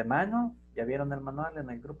 The manual? ¿Ya vieron el manual en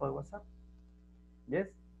el grupo de WhatsApp? Yes?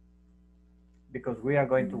 Because we are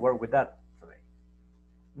going to work with that today.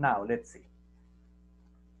 Now, let's see.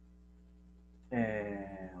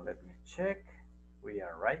 Let me check. We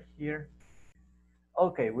are right here.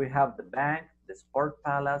 Okay, we have the bank, the sport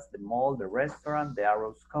palace, the mall, the restaurant, the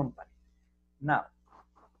arrows company. Now,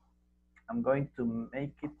 I'm going to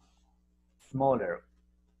make it smaller.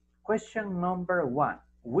 Question number 1.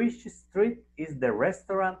 Which street is the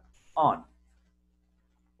restaurant on?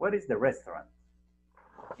 What is the restaurant?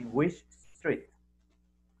 In which street?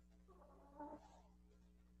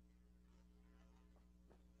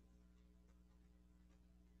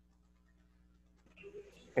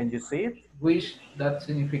 Can you see it? Which that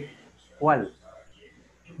significa. ¿Cuál?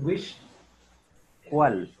 Which.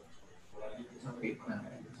 ¿Cuál? Okay.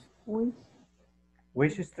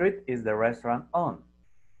 Which street is the restaurant on?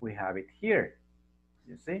 We have it here.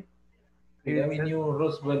 You see? The Avenue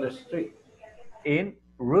Roosevelt Street. In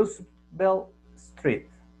Roosevelt Street.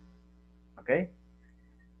 Okay?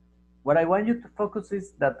 What I want you to focus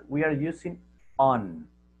is that we are using on.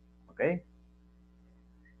 Okay?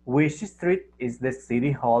 Which street is the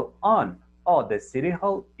city hall on? Oh, the city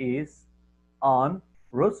hall is on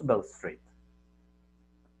Roosevelt Street.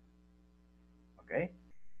 Okay?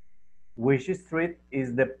 Which street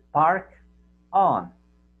is the park on?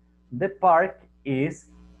 The park is,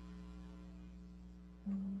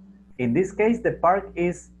 in this case, the park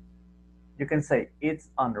is, you can say it's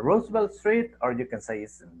on Roosevelt Street, or you can say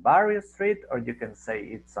it's in Barrio Street, or you can say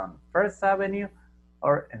it's on First Avenue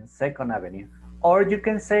or in Second Avenue, or you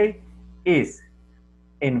can say is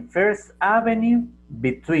in First Avenue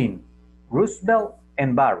between Roosevelt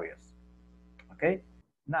and Barrios. Okay,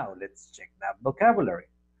 now let's check that vocabulary.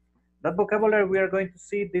 That vocabulary we are going to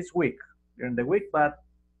see this week, during the week, but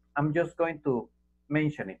I'm just going to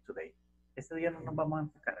mention it today. Este día no nos vamos a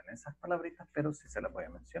enfocar en esas palabritas, pero sí se las voy a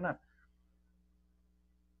mencionar.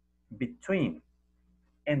 Between,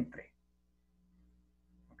 entre.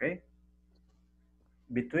 Okay?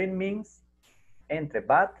 Between means entre,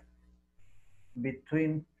 but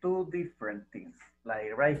between two different things.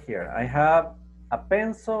 Like right here, I have a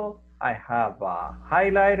pencil, I have a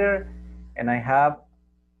highlighter, and I have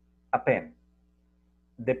a pen.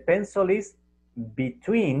 The pencil is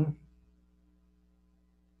between,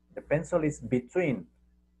 the pen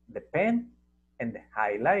and the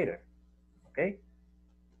highlighter. Okay?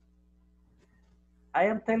 I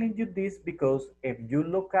am telling you this because if you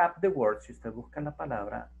look up the word, si usted busca la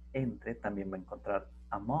palabra entre, también va a encontrar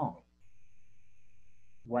among.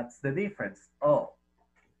 What's the difference? Oh,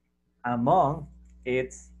 among,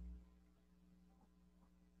 it's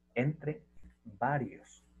entre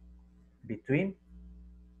varios. Between,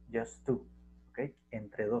 just two. Okay,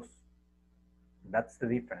 entre dos. That's the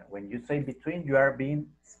difference. When you say between, you are being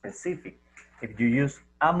specific. If you use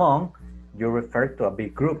among, you refer to a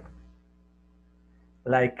big group.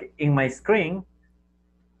 Like in my screen,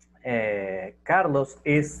 Carlos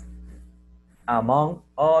is among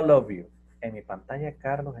all of you. En mi pantalla,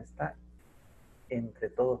 Carlos está entre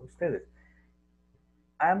todos ustedes.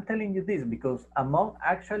 I am telling you this because among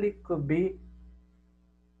actually could be,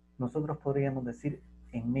 nosotros podríamos decir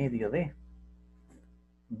en medio de.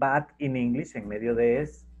 But in English, en medio de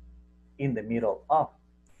es in the middle of.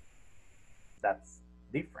 That's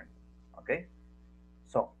different, okay?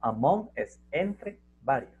 So, among es entre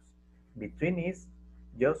varios. Between is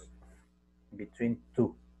just between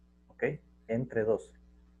two, okay? Entre dos.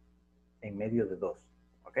 En medio de dos,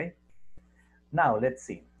 okay? Now, let's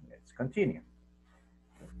see. Let's continue.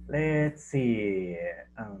 Let's see.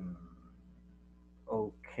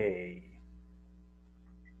 Okay.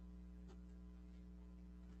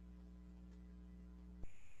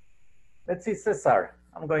 Let's see, Cesar.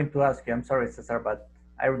 I'm going to ask you. I'm sorry, Cesar, but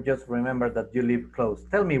I just remember that you live close.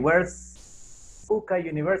 Tell me, where's UCA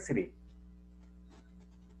University?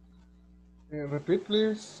 Repeat,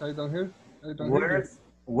 please. I don't hear. Hear you.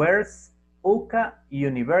 Where's UCA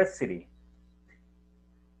University?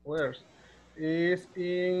 Where? Is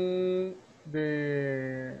in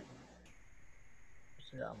the, ¿cómo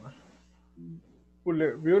se llama?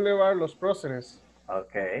 Boulevard Los Próceres.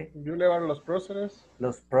 Okay. Boulevard Los Próceres.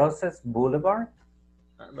 Los Proces Boulevard.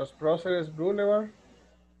 Los Próceres Boulevard.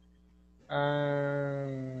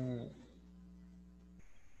 And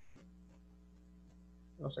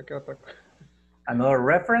no sé qué otra. Another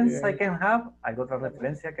reference I can have. ¿Alguna otra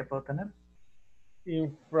referencia que puedo tener?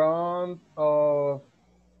 In front of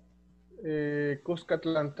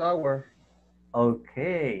Cuscatlan Tower.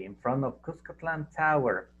 Okay, in front of Cuscatlan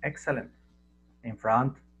Tower. Excellent. In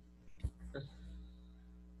front.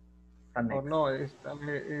 Oh no, it's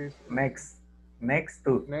next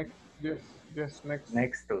to. Next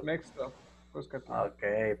to Cuscatlan.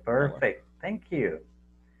 Okay, perfect. Thank you.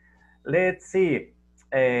 Let's see.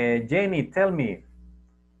 Jenny, tell me,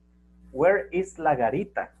 where is La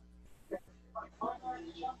Garita?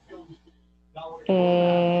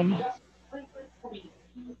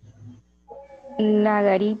 La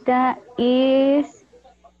Garita is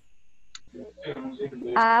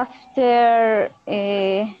after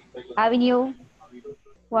Avenue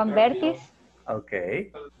Juan Vertis.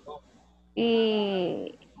 Okay.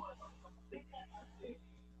 Y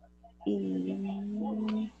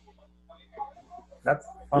That's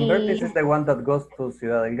Juan Vertis is the one that goes to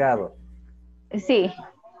Ciudad Delgado. sí,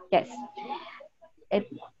 yes.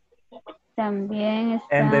 También está.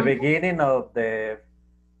 And the beginning of the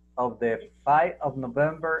 5 of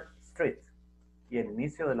November Street. Y el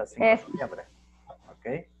inicio de la 5 de noviembre.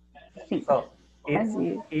 Okay. Sí. So it's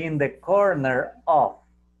in the corner of.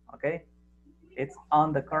 Okay. It's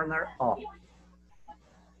on the corner of.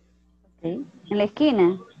 Okay. En la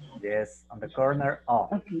esquina. Yes, on the corner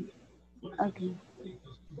of. Okay. Okay.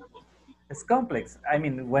 It's complex. I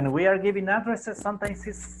mean, when we are giving addresses, sometimes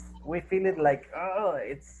we feel it like, oh,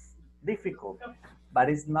 it's difficult, but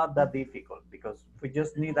it's not that difficult because we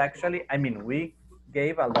just need actually, I mean, we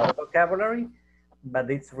gave a lot of vocabulary, but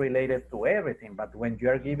it's related to everything. But when you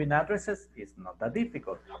are giving addresses, it's not that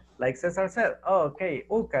difficult. Like Cesar said, oh, okay,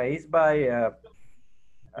 UCA is by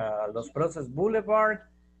Los Proces Boulevard,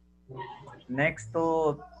 next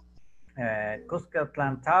to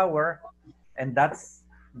Cuscatlan Tower, and that's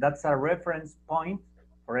a reference point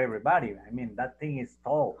for everybody. I mean, that thing is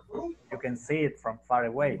tall. You can see it from far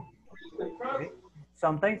away. Okay?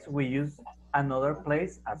 Sometimes we use another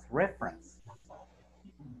place as reference.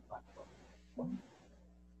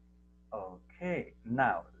 Okay,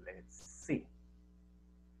 now let's see.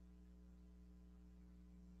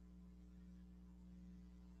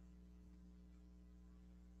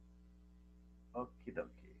 Okie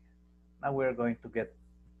dokie. Now we're going to get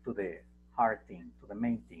to the hard thing, to the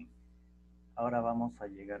main thing. Ahora vamos a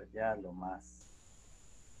llegar ya a lo más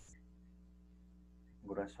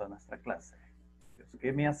grueso de nuestra clase. Just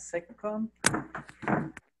give me a second.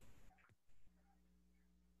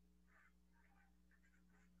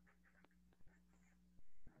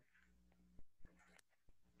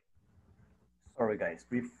 Sorry guys,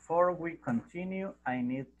 before we continue, I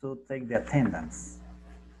need to take the attendance.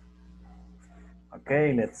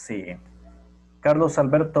 Okay, let's see. Carlos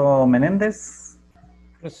Alberto Menéndez.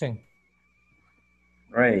 Present.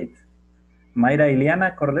 Great. Mayra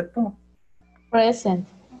Iliana Corleto. Present.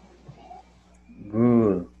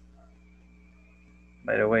 Good.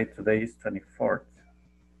 By the way, today is 24th.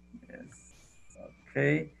 Yes.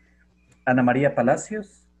 Okay. Ana María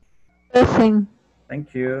Palacios. Present.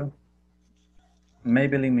 Thank you.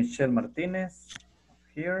 Maybelline Michelle Martinez.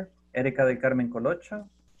 Here. Erika del Carmen Colocho.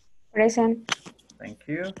 Present. Thank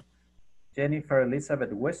you. Jennifer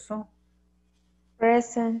Elizabeth Hueso.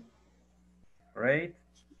 Present. Great.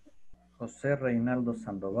 José Reinaldo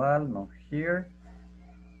Sandoval, not here.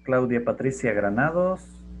 Claudia Patricia Granados.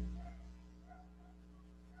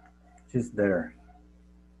 She's there.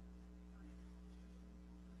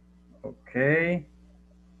 Okay.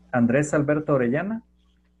 Andrés Alberto Orellana.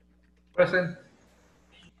 Present.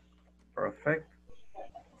 Perfect.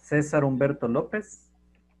 César Humberto López.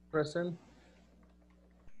 Present.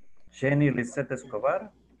 Jenny Lisette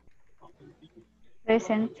Escobar.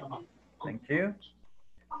 Present. Thank you.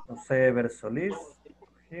 José Eber Solís,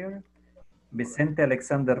 here. Vicente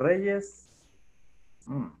Alexander Reyes.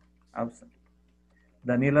 Absent.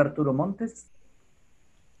 Daniel Arturo Montes.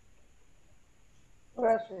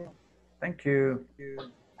 Present. Thank you.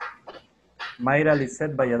 Mayra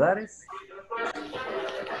Lisette Valladares.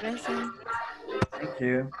 Present. Thank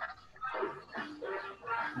you.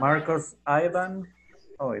 Marcos Ivan.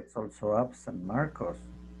 Oh, it's also absent, Marcos.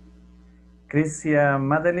 Crisia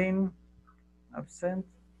Madeline, absent.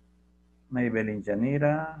 Maybelline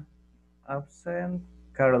Yanira, absent.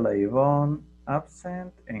 Carla Yvonne,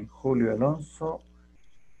 absent. And Julio Alonso,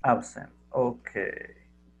 absent. Okay.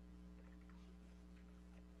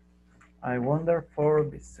 I wonder for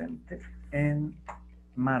Vicente and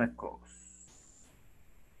Marcos.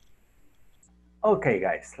 Okay,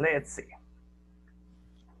 guys, let's see.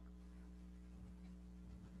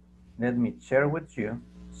 Let me share with you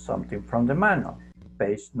something from the manual,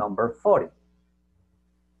 page number 40.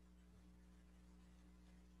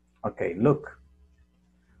 Okay, look.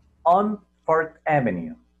 On 4th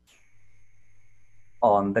Avenue,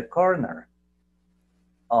 on the corner,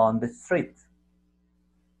 on the street,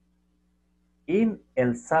 in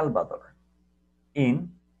El Salvador,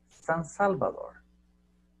 in San Salvador,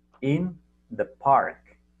 in the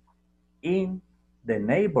park, in the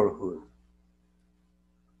neighborhood,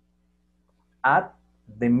 at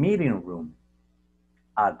the meeting room,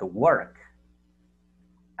 at work,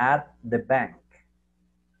 At the bank.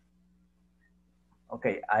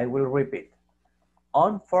 Okay, I will repeat.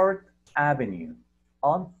 On 4th Avenue.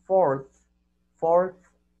 On 4th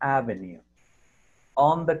Avenue.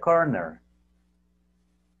 On the corner.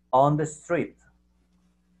 On the street.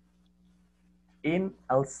 In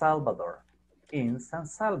El Salvador. In San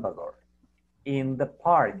Salvador. In the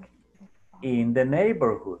park. In the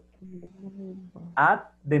neighborhood. At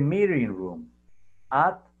the meeting room.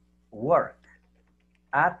 At work.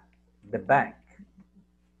 At the bank.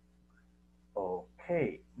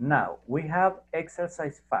 Okay, now we have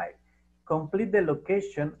exercise 5. Complete the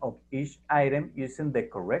location of each item using the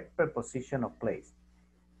correct preposition of place.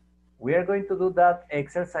 We are going to do that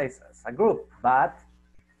exercise as a group, but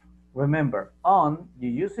remember, on, you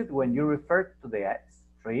use it when you refer to the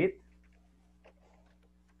street,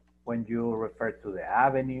 when you refer to the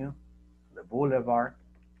avenue, the boulevard,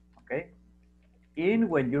 okay? In,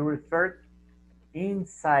 when you refer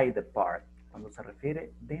inside the park, cuando se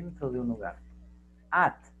refiere dentro de un lugar.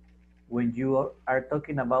 At, when you are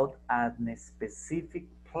talking about a specific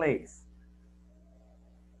place.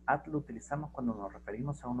 At lo utilizamos cuando nos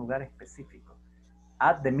referimos a un lugar específico.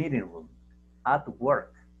 At the meeting room, at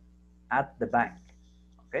work, at the bank,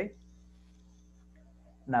 okay?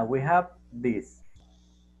 Now we have this.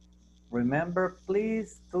 Remember,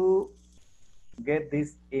 please, to get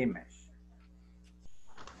this image.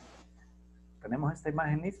 Tenemos esta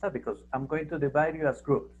imagen lista because I'm going to divide you as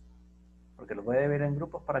groups. Porque lo voy a dividir en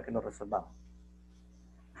grupos para que lo resolvamos.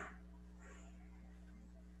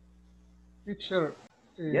 Teacher,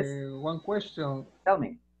 Yes. one question. Tell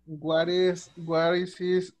me. What is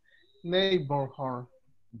his neighborhood?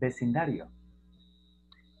 Vecindario.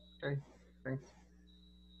 Okay, thanks.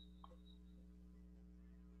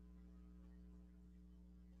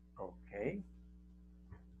 Okay.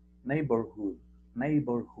 Neighborhood.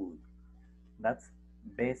 Neighborhood. That's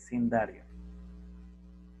vecindario.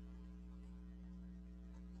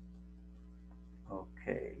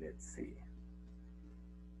 Okay, let's see.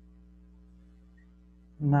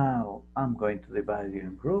 Now I'm going to divide you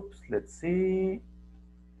in groups. Let's see.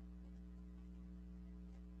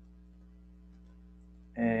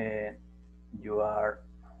 You are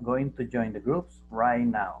going to join the groups right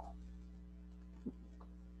now.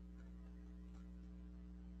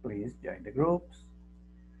 Please join the groups.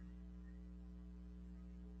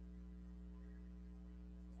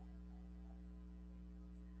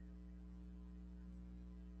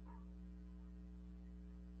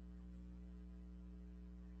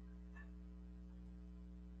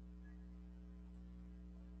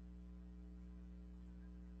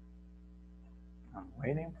 I'm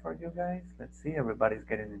waiting for you guys. Let's see, everybody's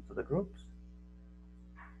getting into the groups.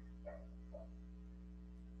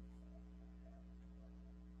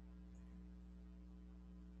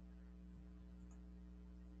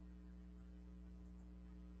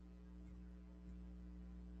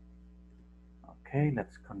 Okay,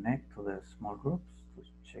 let's connect to the small groups to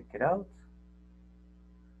check it out.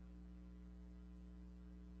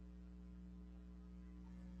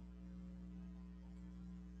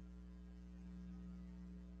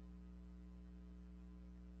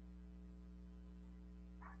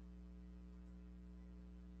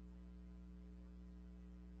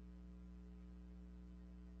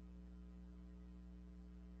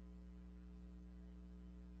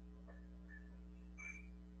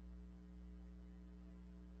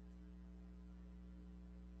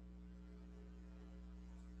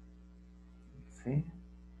 See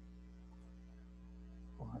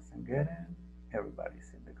who hasn't get it?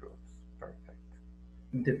 Everybody's in the groups. Perfect.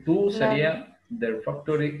 The two sería, their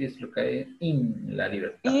factory is located in La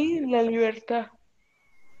Libertad. Y la libertad.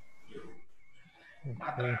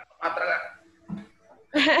 Okay.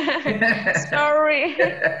 Sorry.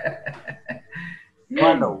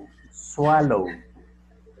 Swallow. Swallow.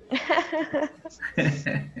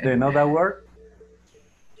 Do you know that word?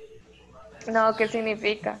 No, ¿qué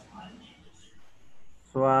significa?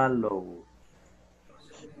 Swallow.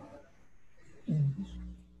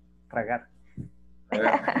 Tragar.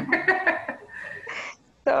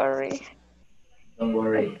 Sorry. Don't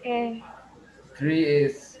worry. Okay. 3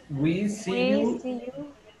 is we see We you. see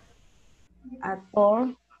you. At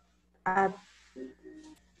at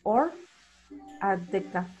the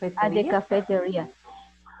cafeteria. At the cafeteria.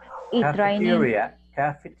 Y training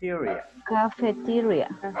Cafeteria. Cafeteria. cafeteria.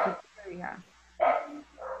 Cafeteria.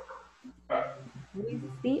 We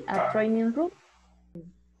see a training room.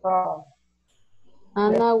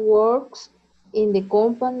 Anna works in the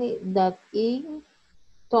company that in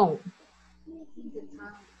town.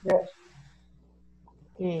 Yes.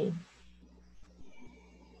 Okay.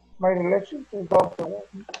 My relation is also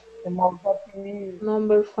The most that is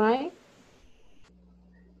Number 5.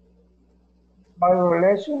 my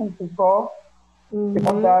relation to go. The most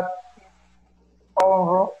Mhm. that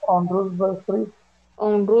on Roosevelt Street.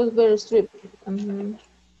 On Roosevelt Street. Mhm.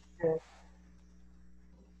 Yes.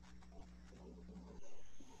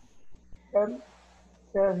 Tell,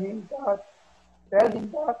 tell him that. Tell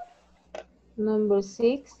him that Number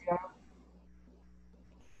 6. we are.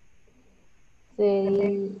 Tell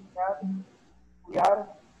him Say that we are.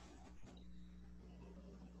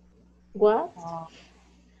 what? Uh,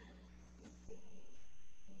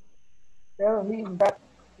 tell him that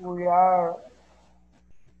we are.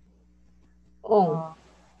 On. Uh,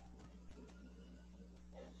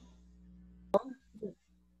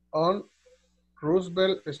 On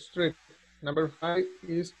Roosevelt Street. Number 5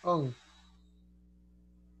 is on.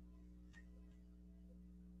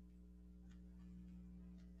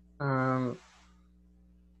 Um,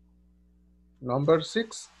 Number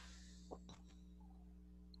 6.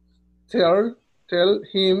 Tell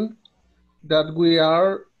him that we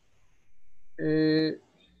are in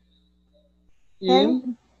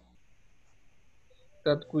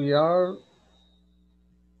that we are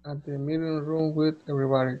at the meeting room with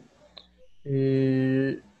everybody.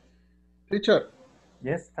 Teacher,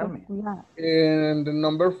 Yes, tell me. Yeah. and the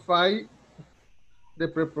number 5, the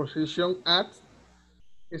preposition at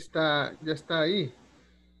ya está ahí.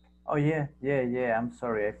 Oh, yeah. I'm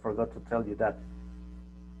sorry. I forgot to tell you that.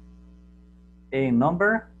 A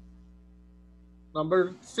number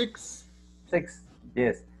Number 6. 6.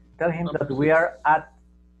 Yes. Tell him Number that we 6. are at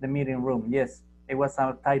the meeting room. Yes. It was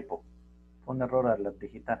a typo. Fue un error al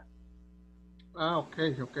digitar.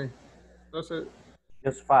 Okay. Entonces,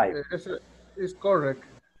 Just 5. ese is correct.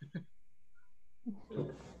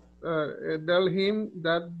 Tell him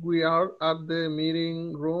that we are at the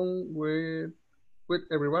meeting room with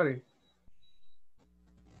everybody.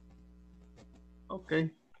 Okay.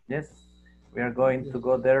 Yes. We are going to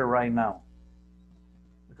go there right now.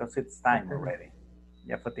 Because it's time already.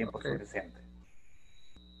 Ya fue tiempo suficiente.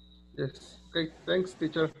 Yes. Okay. Thanks,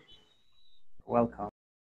 teacher. Welcome.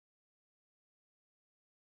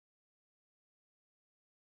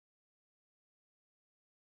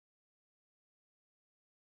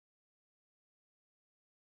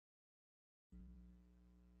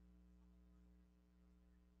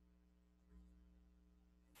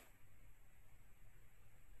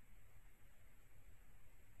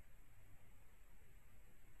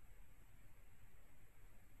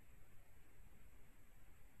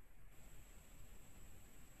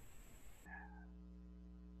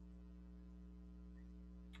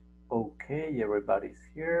 Okay, everybody's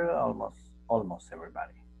here. Almost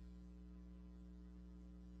everybody.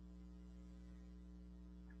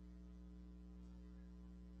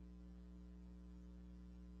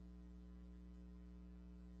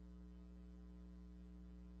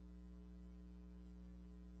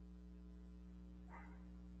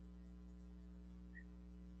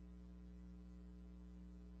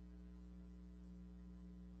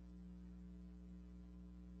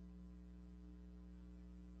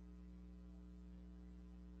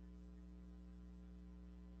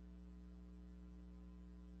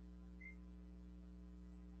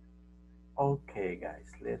 Okay, guys,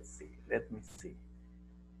 let's see. Let me see.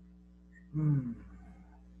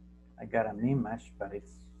 I got an image, but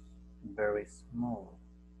it's very small.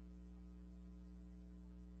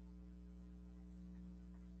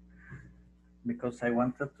 Because I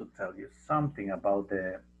wanted to tell you something about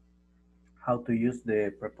how to use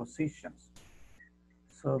the prepositions.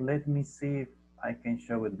 So let me see if I can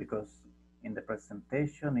show it, because in the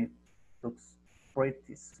presentation it looks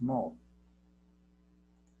pretty small.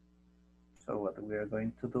 So what we are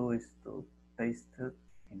going to do is to paste it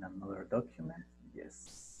in another document.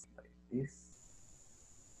 Yes, like this.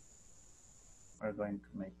 We're going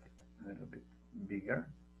to make it a little bit bigger.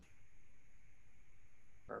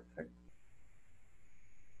 Perfect.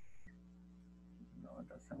 No, it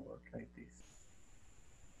doesn't work like this.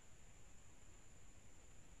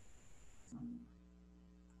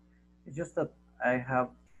 It's just that I have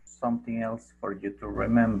something else for you to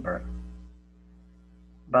remember.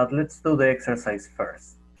 But let's do the exercise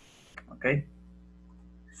first. Okay?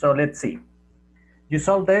 So let's see. You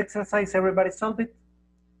solved the exercise? Everybody solved it?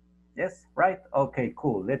 Yes, right? Okay,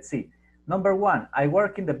 cool. Let's see. Number 1, I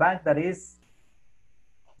work in the bank that is...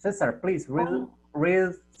 Cesar, please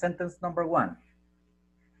read sentence number 1.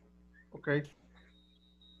 Okay.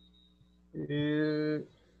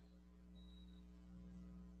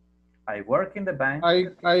 I work in the bank.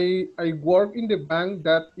 I work in the bank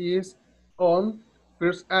that is on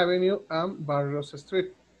First Avenue and Barrios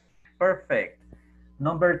Street. Perfect.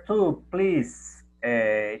 Number 2, please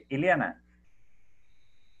Iliana.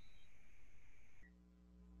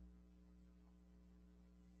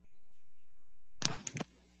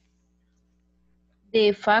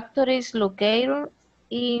 The factory is located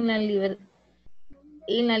in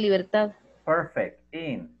La Libertad. Perfect.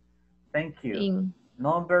 In. Thank you. In.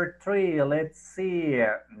 Number 3, let's see.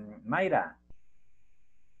 Mayra.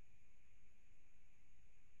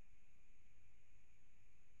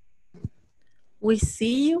 We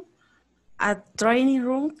see you at training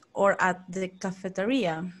room or at the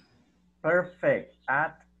cafeteria. Perfect.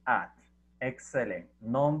 At. Excellent.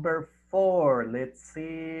 Number 4, let's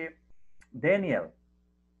see. Daniel.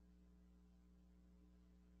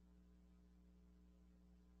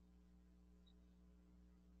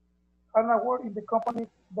 Hannah work in the company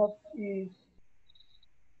that is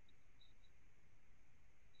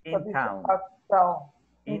In town. at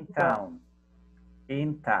town.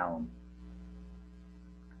 In town.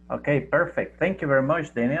 Okay, perfect. Thank you very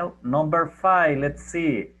much, Daniel. Number 5, let's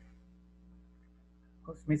see.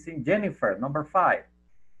 Who's missing? Jennifer, number 5.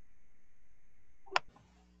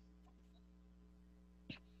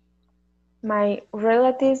 My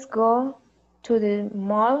relatives go to the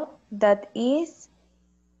mall that is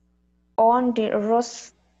on the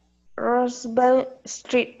Roosevelt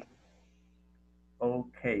Street.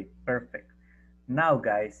 Okay, perfect. Now,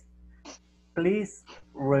 guys, please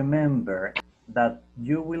remember that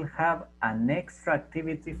you will have an extra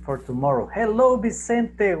activity for tomorrow. Hello,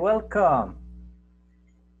 Vicente, welcome.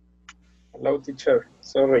 Hello, teacher.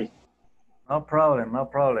 Sorry. No problem, no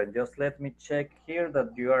problem. Just let me check here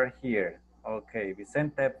that you are here. Okay,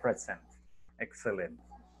 Vicente present. Excellent.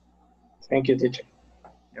 Thank you, teacher.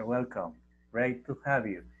 You're welcome. Great to have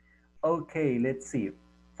you. Okay, let's see.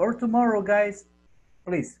 For tomorrow, guys,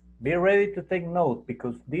 please be ready to take note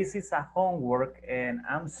because this is a homework and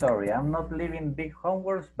I'm sorry, I'm not leaving big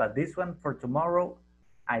homeworks, but this one for tomorrow,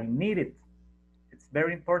 I need it. It's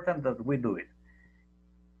very important that we do it.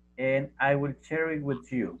 And I will share it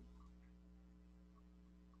with you.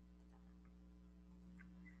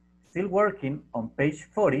 Still working on page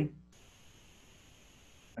 40,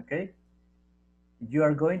 okay? You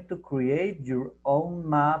are going to create your own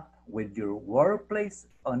map with your workplace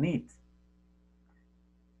on it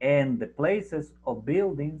and the places of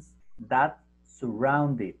buildings that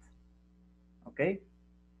surround it, okay?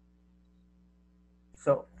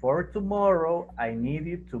 So for tomorrow, I need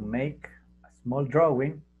you to make a small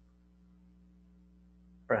drawing.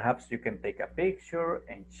 Perhaps you can take a picture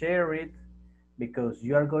and share it because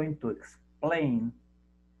you are going to explain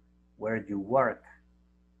where you work,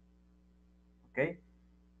 okay?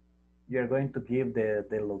 You're going to give the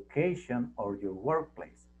location of your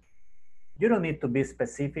workplace. You don't need to be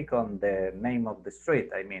specific on the name of the street.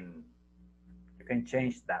 I mean, you can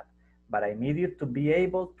change that. But I need you to be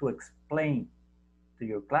able to explain to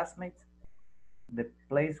your classmates the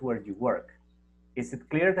place where you work. Is it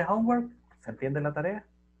clear, the homework? ¿Se entiende la tarea?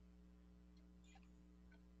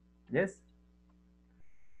 Yes.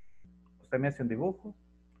 Usted me hace un dibujo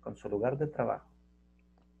con su lugar de trabajo.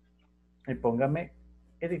 Y póngame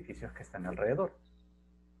edificios que están alrededor.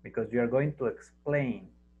 Because you are going to explain,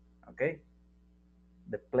 okay,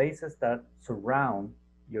 the places that surround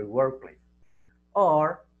your workplace.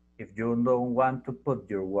 Or, if you don't want to put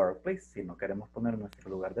your workplace, si no queremos poner nuestro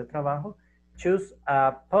lugar de trabajo, choose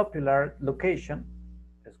a popular location.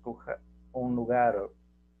 Escoja un lugar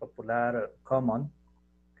popular, common,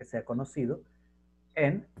 que sea conocido,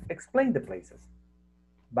 and explain the places.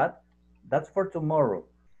 But that's for tomorrow.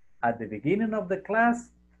 At the beginning of the class,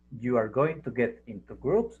 you are going to get into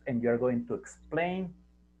groups and you are going to explain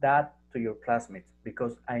that to your classmates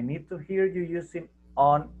because I need to hear you using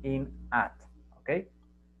on, in, at, okay?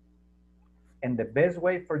 And the best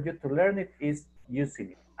way for you to learn it is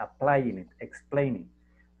using it, applying it, explaining.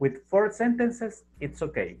 With 4 sentences, it's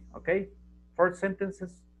okay, okay? 4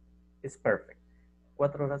 sentences is perfect. 4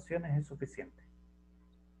 oraciones es suficiente.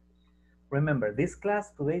 Remember, this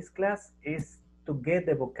class, today's class, is to get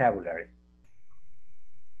the vocabulary.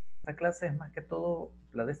 Esta clase es más que todo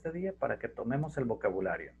la de este día para que tomemos el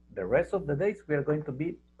vocabulario. The rest of the days we are going to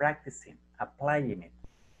be practicing, applying it.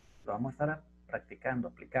 Lo vamos a estar practicando,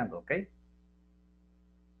 aplicando, ¿ok?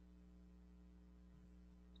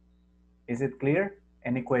 Is it clear?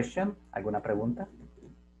 Any question? ¿Alguna pregunta?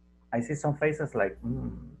 I see some faces like,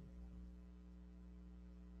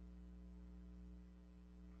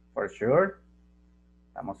 For sure?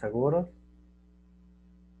 ¿Estamos seguros?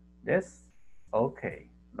 Yes? Okay.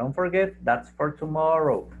 Don't forget, that's for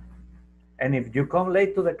tomorrow. And if you come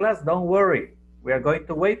late to the class, don't worry. We are going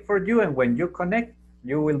to wait for you and when you connect,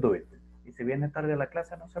 you will do it. Y si viene tarde a la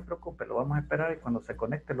clase, no se preocupe, lo vamos a esperar y cuando se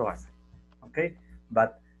conecte lo hace. okay?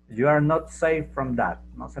 But you are not safe from that.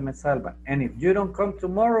 No se me salvan. And if you don't come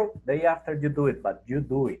tomorrow, day after you do it, but you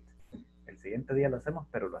do it. El siguiente día lo hacemos,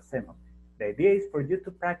 pero lo hacemos. The idea is for you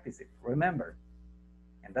to practice it, remember.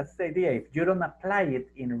 And that's the idea. If you don't apply it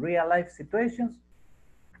in real life situations,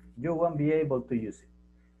 you won't be able to use it.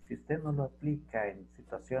 Si usted no lo aplica en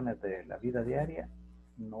situaciones de la vida diaria,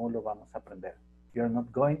 no lo vamos a aprender. You're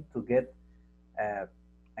not going to get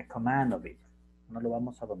a command of it. No lo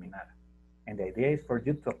vamos a dominar. And the idea is for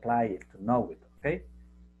you to apply it, to know it, okay?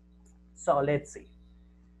 So let's see.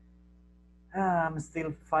 I'm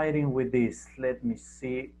still fighting with this. Let me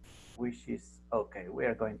see which is, okay, we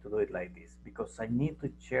are going to do it like this because I need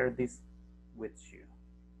to share this with you.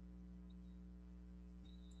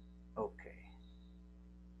 Okay.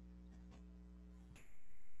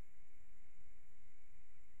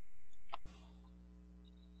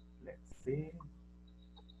 Let's see.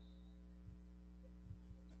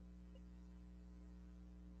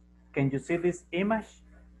 Can you see this image?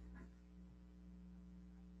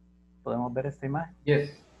 ¿Podemos ver esta imagen? Yes.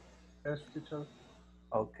 Yes, teacher.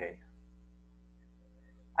 Okay.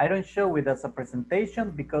 I don't show it as a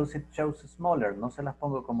presentation because it shows smaller. No se las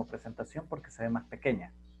pongo como presentación porque se ve más pequeña.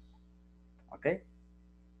 Okay?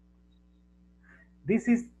 This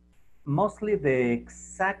is mostly the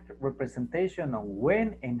exact representation on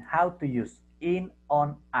when and how to use in,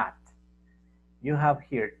 on, at. You have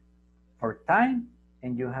here for time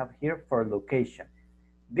and you have here for location.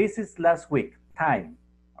 This is last week, time,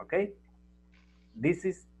 okay? This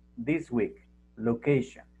is this week,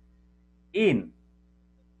 location. In,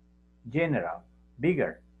 general,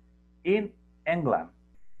 bigger. In England,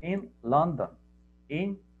 in London,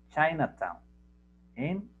 in Chinatown,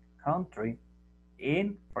 in country,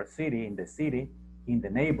 in for city, in the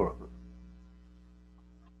neighborhood.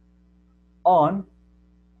 On,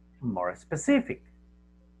 more specific,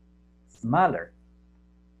 smaller.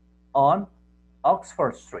 On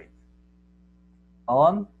Oxford Street.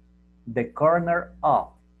 On the corner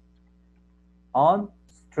of. On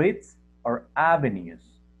streets or avenues.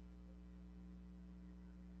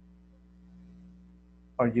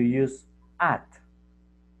 Or you use at.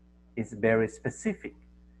 It's very specific.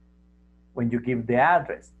 When you give the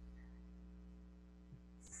address,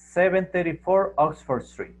 734 Oxford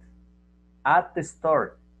Street, at the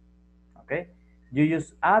store, okay? You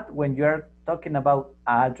use at when you are talking about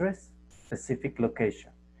address, specific location.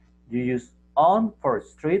 You use on for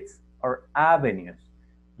streets or avenues.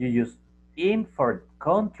 You use in for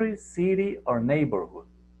country, city, or neighborhood.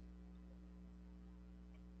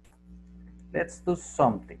 Let's do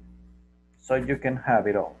something so you can have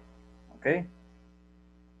it all, okay?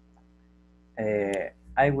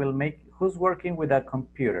 I will make, who's working with a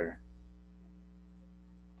computer?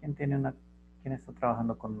 ¿Quién está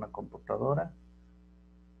trabajando con una computadora?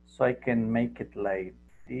 So I can make it like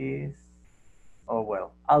this. Oh,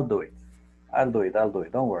 well, I'll do it.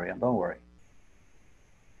 Don't worry, don't worry.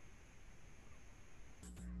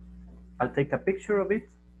 I'll take a picture of it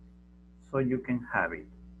so you can have it.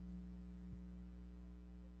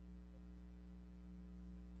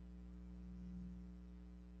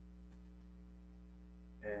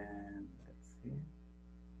 And let's see.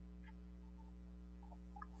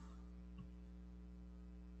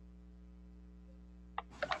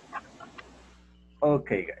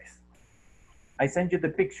 Okay, guys. I sent you the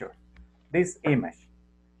picture, this image.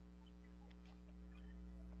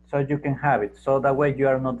 So you can have it, so that way you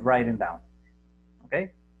are not writing down,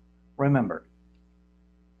 okay? Remember,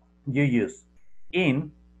 you use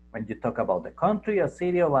in when you talk about the country, a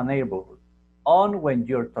city, or a neighborhood. On when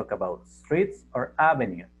you talk about streets or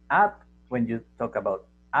avenue. At when you talk about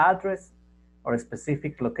address or a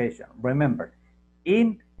specific location. Remember,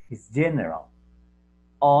 in is general.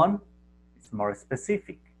 On is more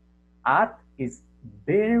specific. At is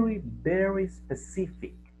very, very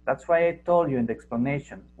specific. That's why I told you in the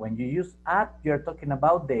explanation, when you use at, you're talking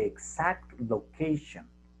about the exact location,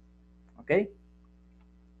 okay?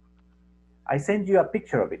 I sent you a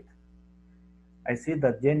picture of it. I see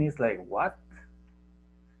that Jenny is like, what?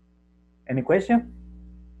 Any question?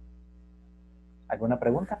 ¿Alguna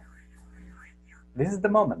pregunta? This is the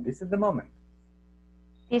moment, this is the moment.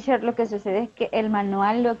 Teacher, lo que sucede es que el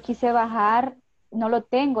manual lo quise bajar, no lo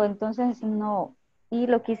tengo, entonces no, y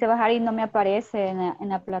lo quise bajar y no me aparece en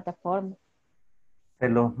la plataforma. Se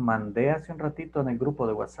los mandé hace un ratito en el grupo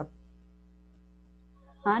de WhatsApp.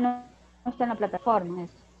 Ah, no está en la plataforma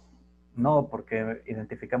eso. No, porque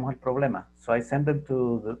identificamos el problema. So I sent them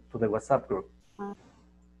to the WhatsApp group. Ah.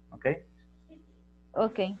 Okay?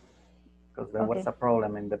 Okay. Because there was a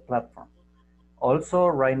problem in the platform. Also,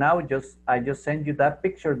 right now, I just sent you that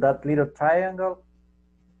picture, that little triangle.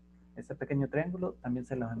 ese pequeño triángulo, también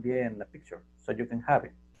se los envié en la picture, so you can have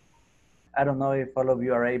it. I don't know if all of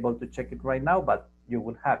you are able to check it right now, but you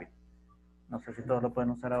will have it. No sé si todos lo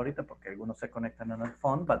pueden usar ahorita porque algunos se conectan en el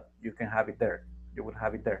phone, but you can have it there. You will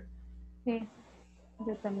have it there. Sí,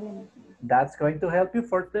 yo también. That's going to help you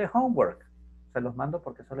for the homework. Se los mando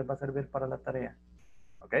porque eso les va a servir para la tarea.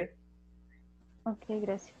 Okay? Ok,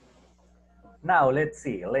 gracias. Now, let's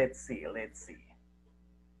see.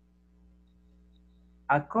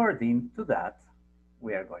 According to that,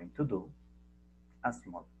 we are going to do a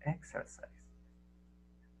small exercise.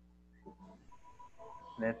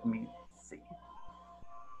 Let me see.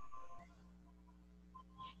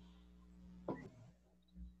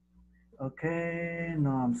 Okay,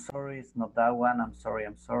 no, I'm sorry, it's not that one. I'm sorry.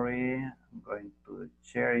 I'm going to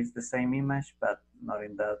share, it's the same image, but not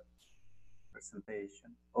in that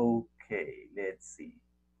presentation. Okay, let's see.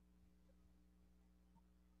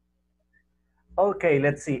 Okay,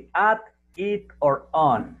 let's see. At, it, or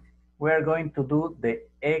on. We're going to do the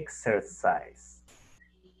exercise.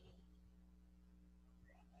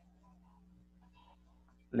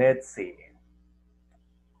 Let's see.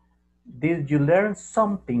 Did you learn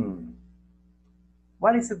something?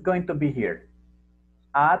 What is it going to be here?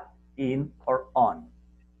 At, in, or on?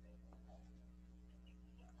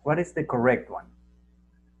 What is the correct one?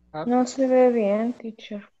 No se ve bien,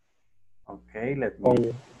 teacher. Okay, let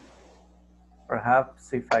me,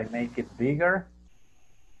 perhaps if I make it bigger.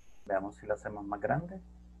 Veamos si lo hacemos más grande.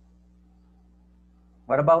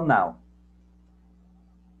 What about now?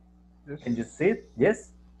 Yes. Can you see it? Yes?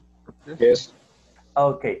 Yes.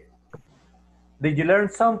 Okay. Did you learn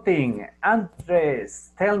something? Andres,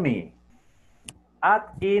 tell me.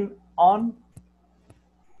 At, in, on.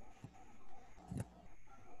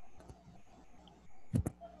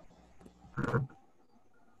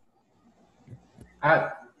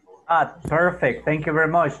 At, perfect. Thank you very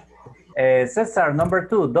much. Cesar, number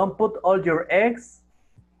 2, don't put all your eggs.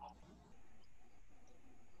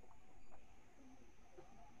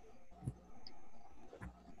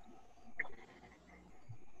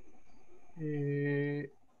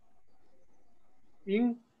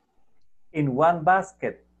 In one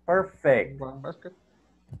basket. Perfect. One basket.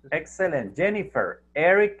 Excellent. Jennifer,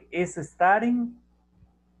 Eric is studying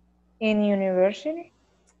In university.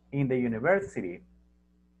 in the university.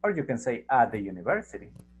 Or you can say at the university.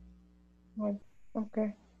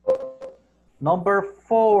 Okay. Number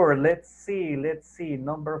 4, let's see.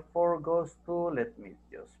 Number 4 goes to, let me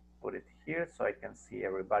just put it here so I can see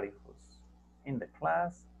everybody who's in the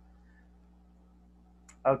class.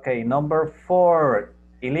 Okay, number 4,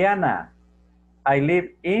 Ileana, I live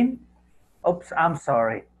in, oops, I'm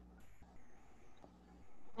sorry.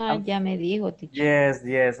 Ya me dijo, teacher.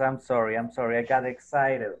 Yes, I'm sorry, I got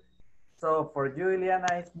excited. So for you,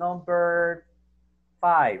 Ileana, it's number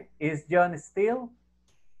 5. Is John still?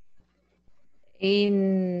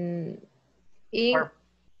 In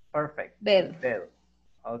Perfect. bed.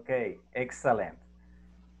 Okay, excellent.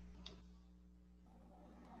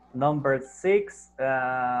 Number 6,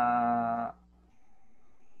 I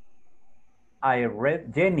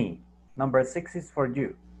read Jenny. Number 6 is for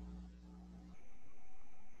you.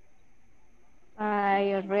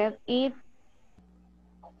 I read it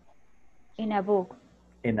in a book.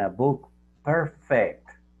 In a book. Perfect.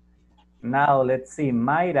 Now let's see.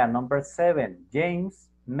 Mayra, number 7. James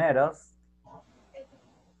met us.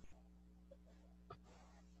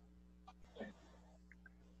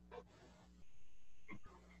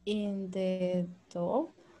 In the door.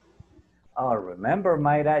 Oh, remember,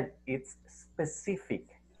 Mayra, it's specific.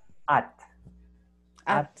 At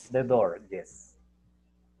the door, yes.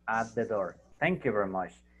 At the door. Thank you very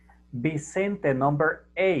much. Vicente, number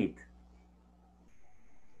 8.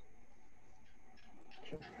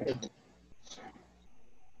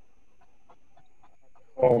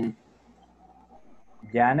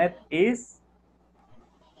 Janet is?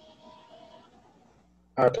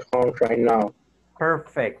 At home right now.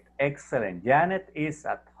 Perfect. Excellent. Janet is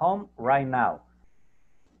at home right now.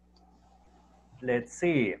 Let's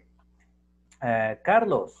see.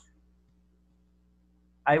 Carlos,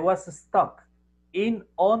 I was stuck. In,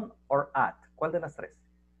 on, or at. ¿Cuál de las tres?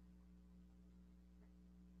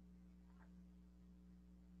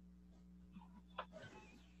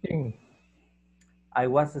 In. I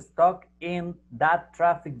was stuck in that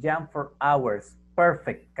traffic jam for hours.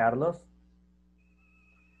 Perfect, Carlos.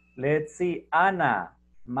 Let's see. Anna,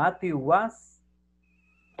 Matthew was?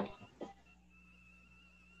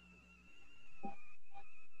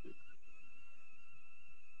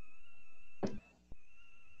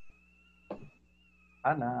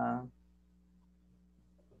 Anna.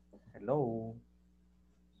 Hello.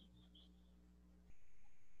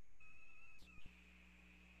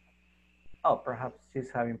 Oh, perhaps she's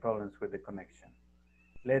having problems with the connection.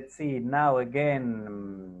 Let's see now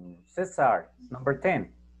again, Cesar, number 10.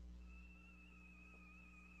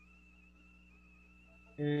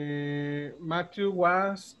 Matthew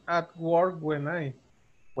was at work when I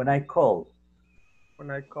called.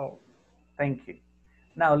 When I called. Thank you.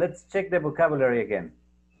 Now let's check the vocabulary again.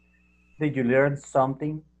 Did you learn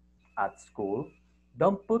something at school?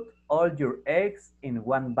 Don't put all your eggs in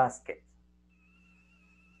one basket.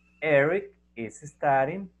 Eric is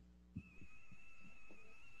studying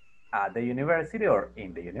at the university or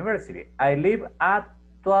in the university. I live at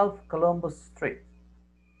 12 Columbus Street.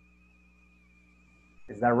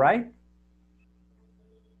 Is that right?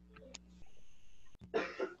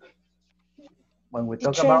 When we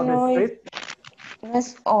talk about the street?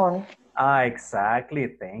 It's on. Ah, exactly.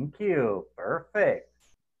 Thank you. Perfect.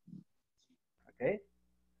 Okay.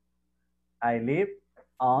 I live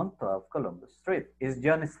on 12 Columbus Street. Is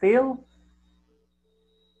John still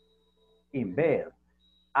in bed?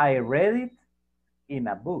 I read it in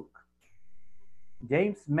a book.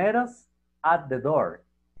 James met us at the door.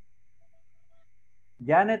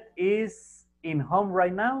 Janet is in home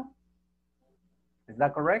right now. Is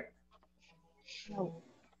that correct? No.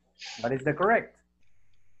 What is the correct?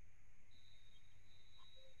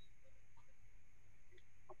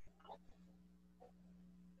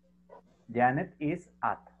 Janet is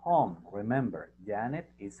at home. Remember, Janet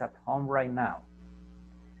is at home right now.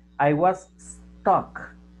 I was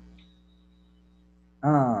stuck.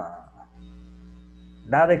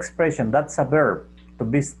 That expression, that's a verb, to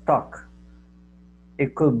be stuck.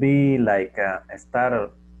 It could be like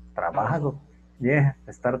estar trabado. Yeah,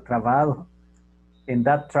 estar trabado in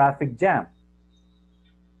that traffic jam.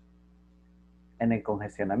 En el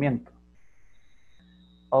congestionamiento.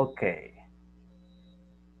 Okay.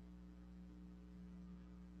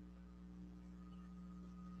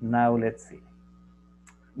 Now let's see.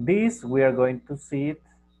 This we are going to see it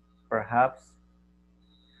perhaps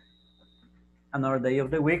another day of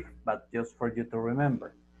the week, but just for you to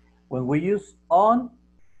remember. When we use on,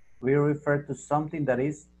 we refer to something that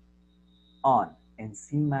is on,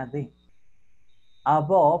 encima de.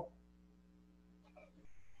 Above,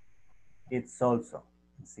 it's also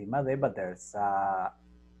encima de, but there's a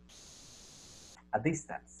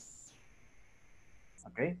distance.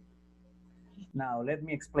 Okay? Now let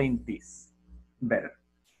me explain this better.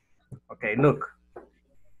 Okay, look.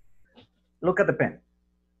 Look at the pen.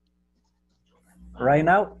 Right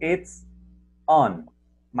now, it's on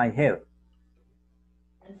my head.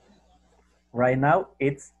 Right now,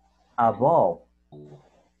 it's above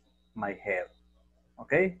my head.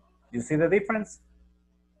 Okay? You see the difference?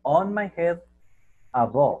 On my head,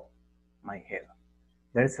 above my head.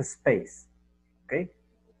 There's a space. Okay?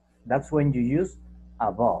 That's when you use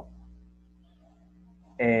above.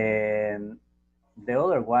 And the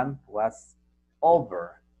other one was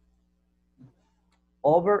over.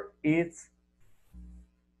 Over is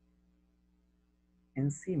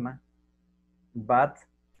encima, but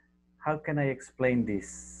how can I explain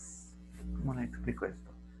this? ¿Cómo le explico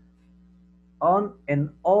esto? On and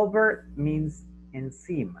over means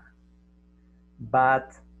encima,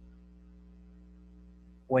 but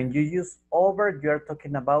when you use over, you are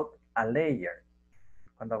talking about a layer.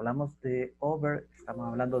 Cuando hablamos de over, estamos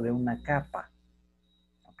hablando de una capa.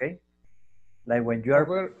 Okay? Like when you are...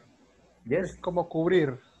 Over, yes. Es como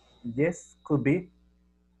cubrir. Yes, could be.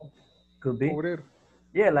 Could be. Cubrir.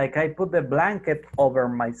 Yeah, like I put the blanket over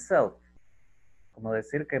myself. Como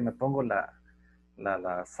decir que me pongo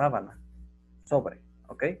la sábana sobre,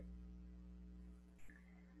 okay?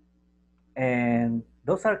 And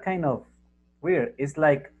those are kind of weird. It's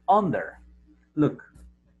like under. Look.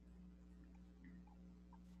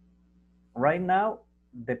 Right now,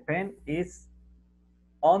 the pen is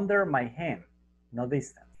under my hand, no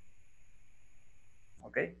distance.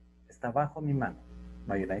 Okay? Está bajo mi mano.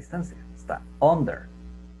 No hay una distancia. Está under.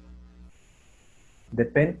 The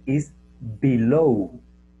pen is below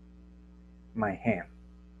my hand.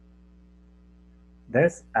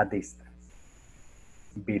 There's a distance.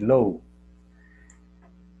 Below.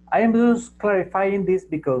 I am just clarifying this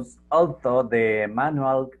because although the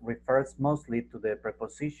manual refers mostly to the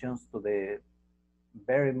prepositions, to the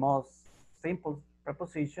very most simple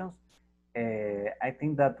prepositions, I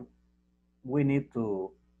think that we need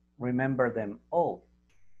to remember them all.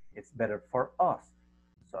 It's better for us.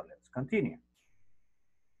 So let's continue.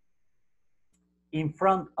 In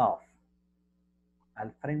front of.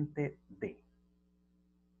 Al frente de.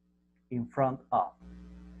 In front of.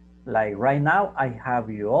 Like right now, I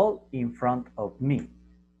have you all in front of me.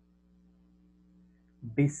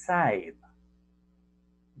 Beside.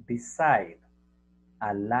 Beside.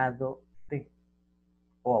 Al lado de.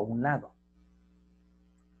 o a un lado.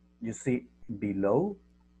 You see below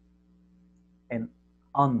and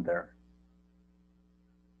under.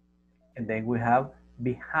 And then we have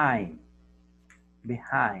behind.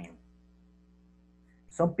 Behind.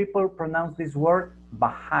 Some people pronounce this word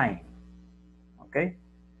behind. Okay?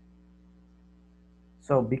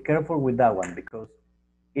 So be careful with that one because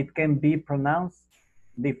it can be pronounced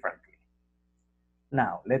differently.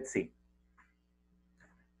 Now, let's see.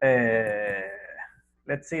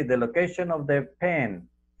 Let's see the location of the pen.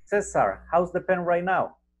 Cesar, how's the pen right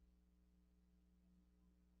now?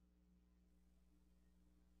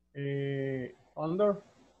 Under.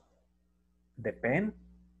 The pen?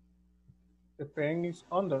 The pen is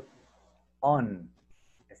under. On.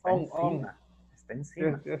 Está On. encima. Está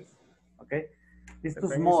encima. Yes, yes. Okay. It's The too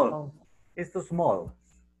pen is small. on. It's too small.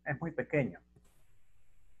 Es muy pequeño.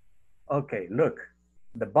 Okay, look.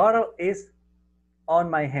 The bottle is on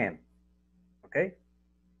my hand. Okay.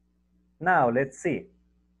 Now let's see.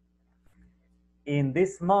 In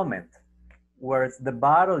this moment, where's the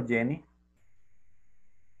bottle, Jenny?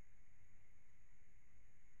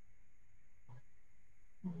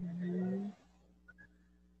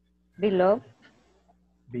 Below.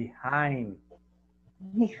 Behind.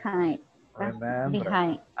 Behind. Remember,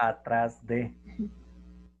 Behind. atrás de.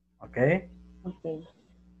 Okay? Okay.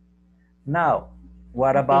 Now,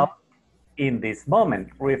 what about in this moment?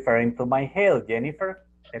 Referring to my head, Jennifer.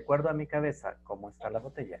 De acuerdo a mi cabeza, ¿cómo está la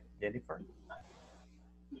botella, Jennifer?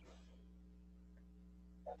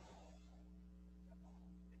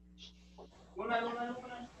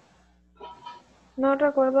 No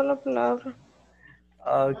recuerdo la palabra.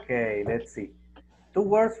 Okay, let's see. 2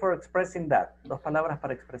 words for expressing that. 2 palabras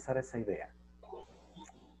para expresar esa idea.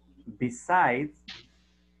 Besides,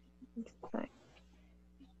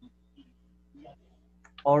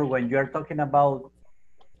 or when you are talking about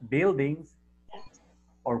buildings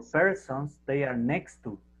or persons, they are next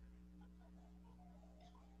to.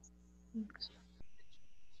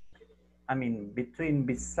 I mean, between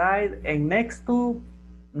beside and next to,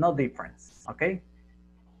 no difference, okay?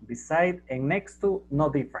 Beside and next to, no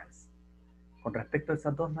difference. Con respecto a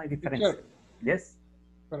esas dos, no hay diferencia. Teacher. Yes?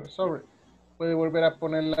 Pero, sorry. ¿Puede volver a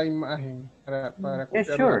poner la imagen para Yes,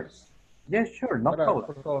 copiarla? sure. Yes, sure, no problem.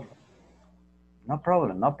 Por favor. No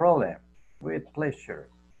problem, no problem. With pleasure.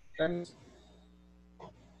 Thanks.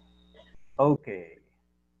 Okay.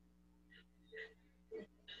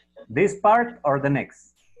 This part or the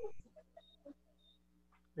next?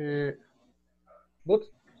 Both.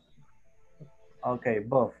 Okay,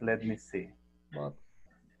 both. Let me see. Both.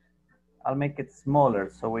 I'll make it smaller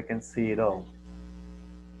so we can see it all.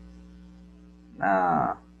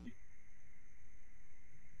 Ah.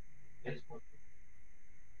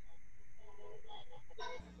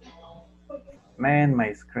 Man,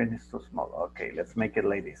 my screen is too small. Okay, let's make it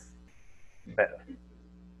like this. Better.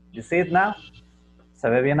 You see it now? ¿Se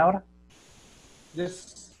ve bien ahora?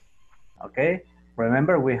 Yes. Okay.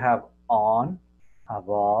 Remember we have on,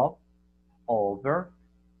 above, over,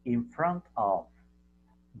 in front of,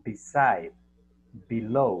 beside,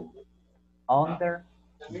 below, under,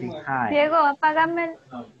 behind. Diego, apágame.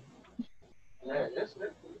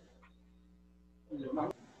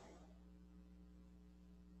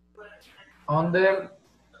 Under,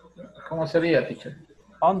 ¿cómo sería, teacher?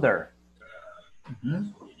 Under.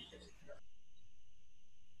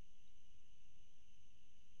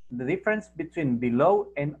 The difference between below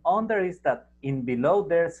and under is that in below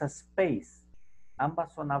there's a space.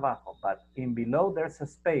 Ambas son abajo, but in below there's a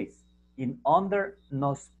space. In under,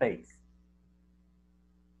 no space.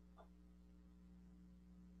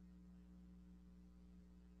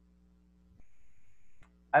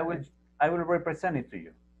 I will represent it to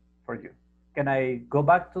you, for you. Can I go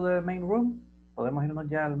back to the main room? ¿Podemos irnos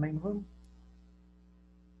ya al main room?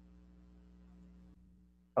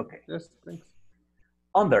 Okay. Yes, thanks.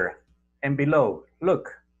 Under and below,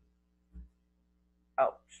 look.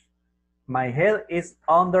 Ouch. My head is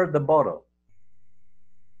under the bottle.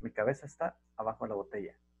 Mi cabeza está abajo de la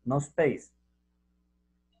botella. No space.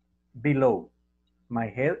 Below. My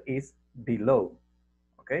head is below.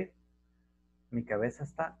 Okay? Mi cabeza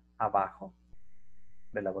está abajo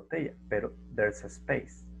de la botella, pero there's a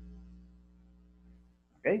space.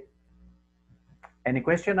 Okay? Any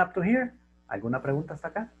question up to here? ¿Alguna pregunta hasta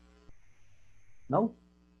acá? No?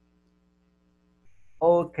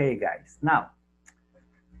 Okay, guys. Now,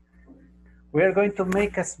 we are going to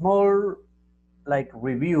make a small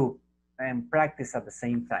review and practice at the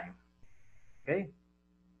same time. Okay?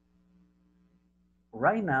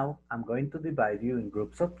 Right now, I'm going to divide you in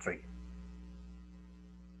groups of 3.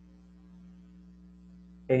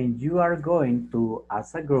 And you are going to,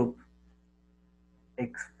 as a group,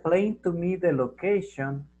 explain to me the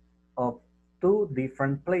location of 2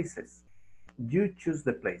 different places. You choose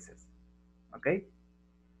the places. ¿Ok?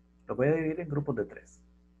 Lo voy a dividir en grupos de 3.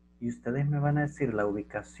 Y ustedes me van a decir la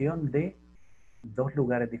ubicación de 2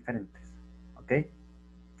 lugares diferentes. ¿Ok?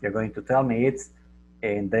 You're going to tell me it's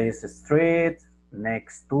in this street,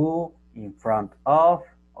 next to, in front of.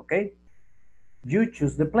 ¿Ok? You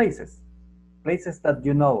choose the places. Places that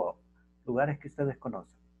you know of. Lugares que ustedes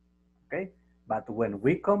conocen. ¿Ok? But when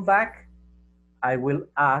we come back, I will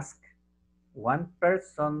ask one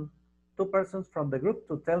person, 2 persons from the group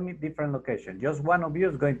to tell me different location. Just one of you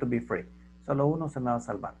is going to be free. Solo uno se me va a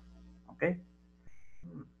salvar. Okay?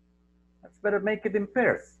 Let's better make it in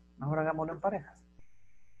pairs. Mejor hagámoslo en parejas.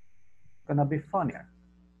 It's gonna be funnier.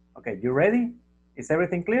 Okay, you ready? Is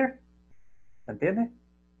everything clear? ¿Se entiende?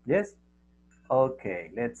 Yes?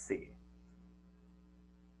 Okay, let's see.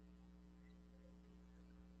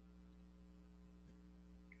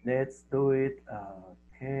 Let's do it.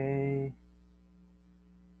 Okay.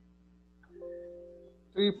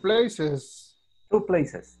 3 places. 2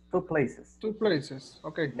 places. 2 places. 2 places.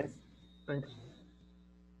 Okay. Yes. Thanks.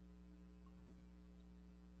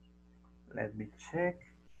 Let me check.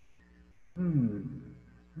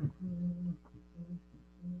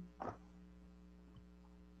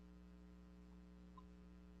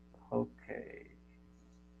 Okay.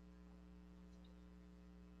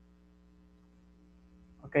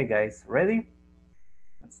 Okay, guys, ready?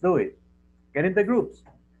 Let's do it. Get in the groups.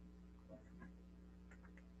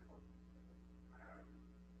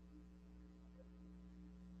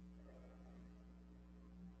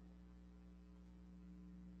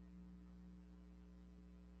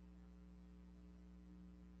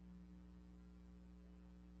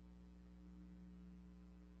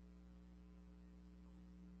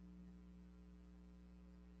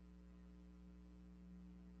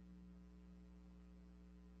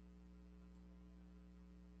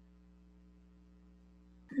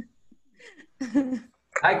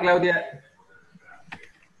 Hi, Claudia.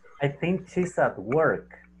 I think she's at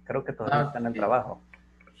work. Creo que todavía está en el trabajo.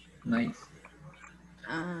 Nice.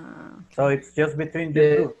 So it's just between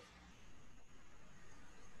you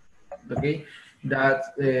two. Okay, that's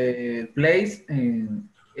place and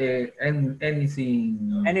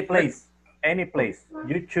anything. Any place.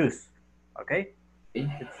 You choose. Okay?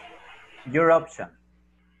 It's your option.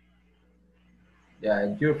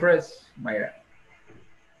 Yeah, you first, Mayra.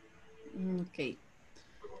 Okay.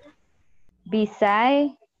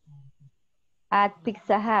 Beside at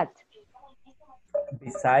Pizza Hut.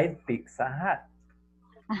 Beside Pizza Hut.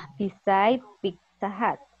 Beside Pizza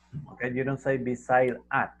Hut. Okay, you don't say beside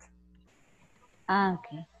at.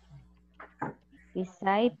 Okay.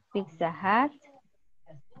 Beside Pizza Hut.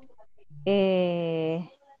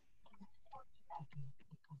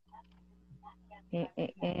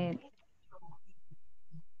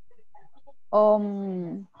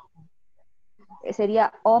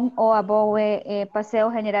 Sería on o above Paseo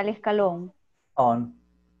General Escalón. On.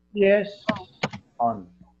 Yes. On.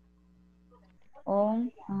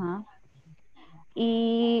 On, ajá.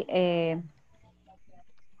 Y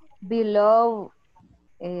below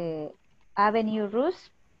Avenue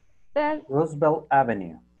Roosevelt. Roosevelt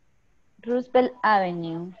Avenue. Roosevelt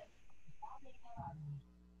Avenue.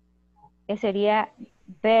 Que sería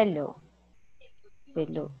below.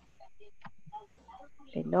 Below.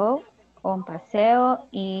 Below, on paseo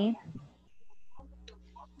y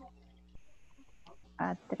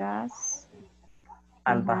atrás.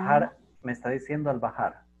 Al bajar, me está diciendo al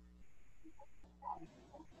bajar.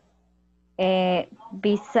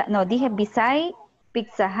 No, dije beside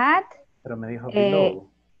Pizza Hut. Pero me dijo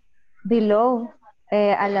below. Below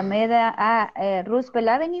Alameda, Roosevelt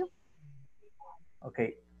Avenue.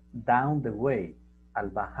 Okay, down the way. Al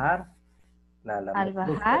bajar, la Alameda. Al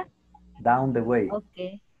bajar. Down the way.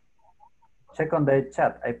 Okay. Check on the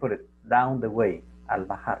chat. I put it down the way. Al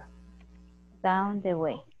bajar. Down the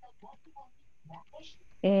way.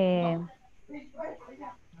 Y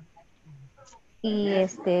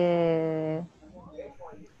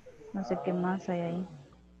no sé qué más hay ahí.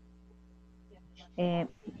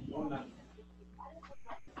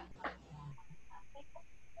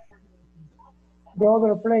 The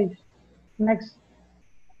other place. Next.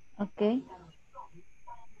 Ok.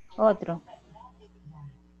 Otro.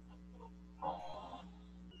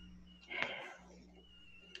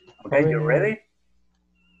 Okay, you ready?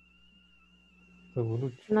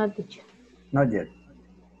 Not yet. Not yet.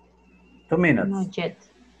 2 minutes. Not yet.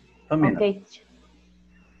 2 minutes. Okay.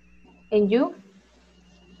 And you?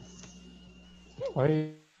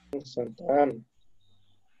 Santa Ana.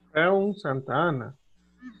 Santa Ana.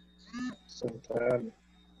 Santa Ana.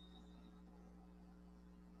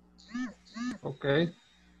 Okay.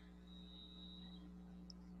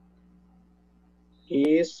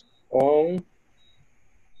 Is on.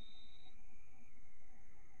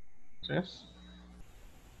 Yes.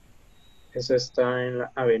 Ese está en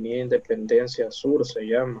la Avenida Independencia Sur, se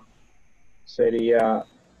llama. Sería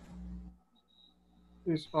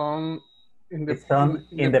It's on It's on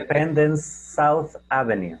Independence South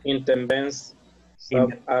Avenue. Independence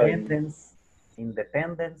South Avenue.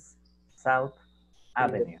 Independence South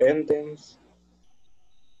Avenue. Independence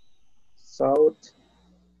South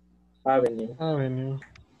Avenue. Avenue.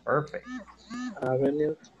 Perfect.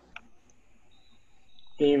 Avenue.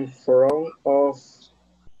 In front of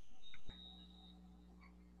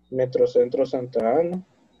Metrocentro Santa Ana.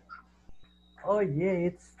 Oh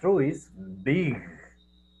yeah, it's true. It's big.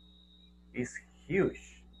 It's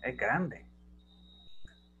huge. Es grande.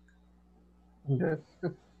 Yes.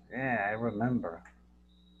 Yeah, I remember.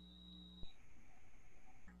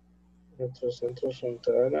 Metrocentro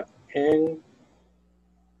Santa Ana. And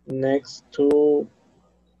next to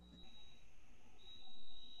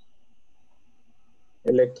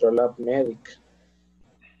Electrolab Medic.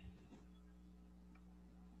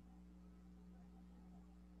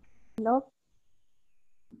 Love.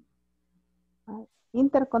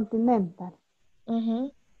 Intercontinental.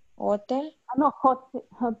 Hotel. No,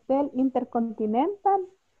 Hotel Intercontinental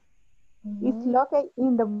is located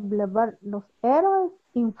in the Boulevard Los Héroes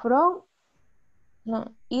in front. No,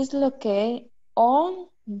 is located on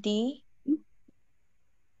the.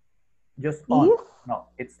 Just on. No,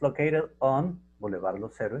 it's located on Boulevard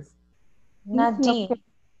Los Héroes. Not the.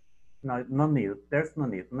 No, no need. There's no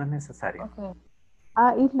need. No es necesario. Okay.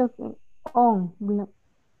 It's located on.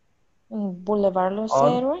 Boulevard Los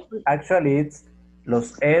Héroes. Actually, it's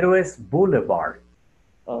Los Héroes Boulevard.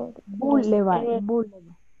 Boulevard.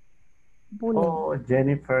 Oh,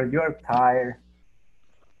 Jennifer, you're tired.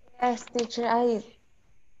 Yes, teacher, I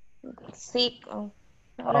sick.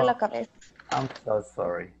 Ahora la cabeza. I'm so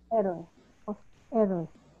sorry. Héroes.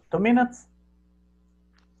 2 minutes?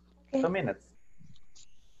 Okay. 2 minutes.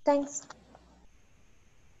 Thanks.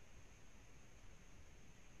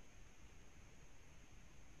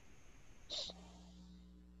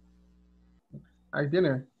 Ahí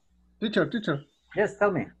tiene. Teacher. Yes,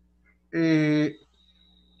 tell me.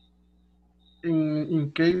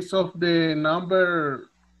 In case of the number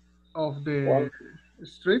of the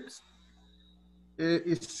streets,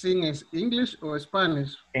 it's in English or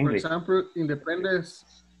Spanish? English. For example, Independence.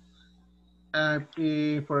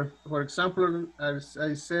 For example, as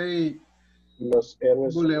I say, Los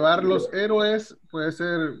Héroes. Boulevard Los Héroes puede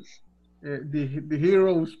ser the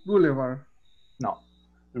Heroes Boulevard. No,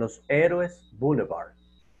 Los Héroes Boulevard.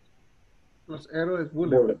 Los Héroes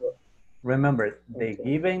Boulevard. Remember, the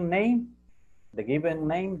given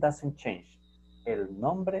name doesn't change. El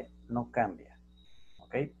nombre no cambia.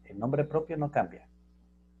 ¿Ok? El nombre propio no cambia.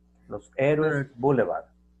 Los Héroes Boulevard.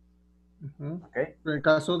 ¿Ok? En el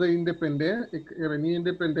caso de Avenida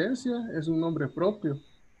Independencia es un nombre propio.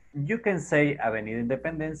 You can say Avenida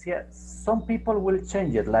Independencia. Some people will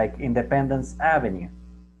change it like Independence Avenue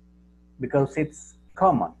because it's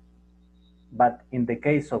common. But in the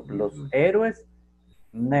case of Los Héroes,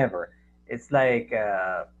 never. It's like,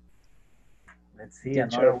 let's see,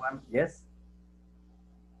 another one. Yes.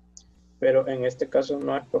 Pero en este caso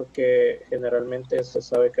no es porque generalmente se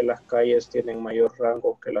sabe que las calles tienen mayor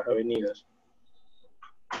rango que las avenidas.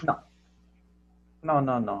 No.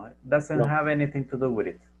 It doesn't have anything to do with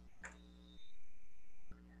it.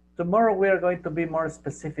 Tomorrow we are going to be more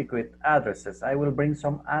specific with addresses. I will bring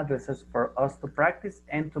some addresses for us to practice,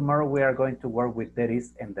 and tomorrow we are going to work with there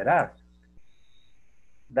is and there are.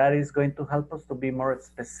 That is going to help us to be more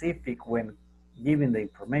specific when giving the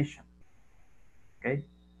information. Okay?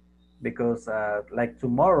 Because like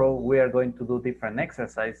tomorrow we are going to do different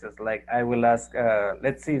exercises. Like I will ask,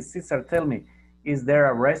 let's see, Cesar, tell me, is there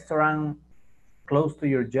a restaurant close to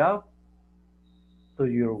your job, to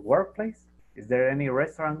your workplace? Is there any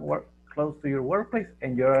restaurant close to your workplace?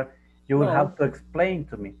 And you will have to explain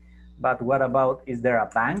to me. But what about, is there a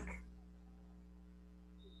bank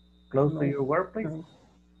close to your workplace?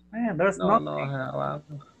 Man, there's nothing.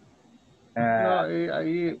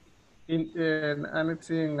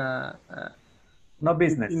 Anything. No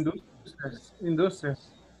business. Industries.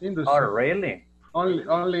 Oh, really?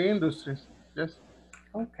 Only industries. Yes.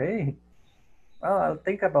 Okay. Well, I'll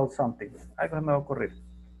think about something. Algo me va a ocurrir.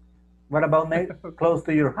 What about close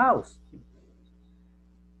to your house?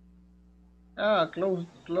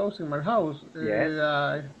 Close in my house. Yes.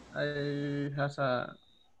 I has a.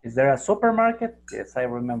 Is there a supermarket? Yes, I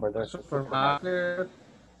remember there's a supermarket.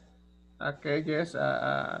 Okay, yes,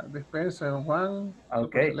 Despensa, Don Juan,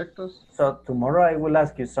 Okay. Super Selectos. So tomorrow I will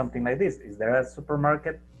ask you something like this. Is there a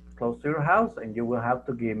supermarket close to your house? And you will have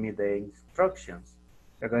to give me the instructions.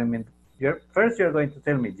 First you're going to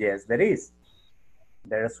tell me, yes, there is.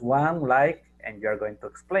 There's one like, and you're going to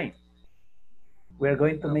explain. We're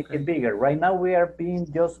going to make it bigger. Right now we are being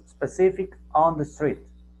just specific on the street,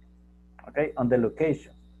 okay, on the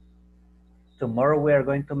location. Tomorrow we are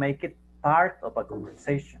going to make it part of a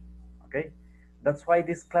conversation, okay? That's why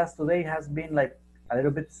this class today has been like a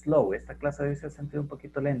little bit slow. Esta clase hoy se ha sentido un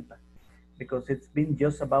poquito lenta because it's been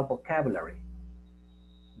just about vocabulary.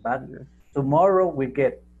 But tomorrow we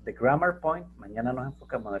get the grammar point. Mañana nos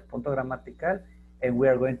enfocamos en el punto gramatical, and we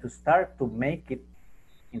are going to start to make it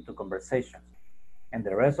into conversations. And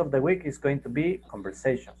the rest of the week is going to be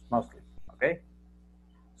conversations mostly, okay?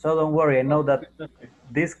 So don't worry, I know that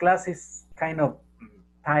this class is kind of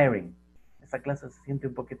tiring. Esta clase se siente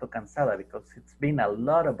un poquito cansada because it's been a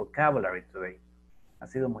lot of vocabulary today. Ha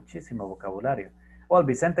sido muchísimo vocabulario. Well,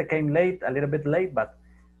 Vicente came late, a little bit late, but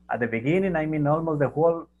at the beginning, I mean, almost the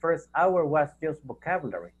whole first hour was just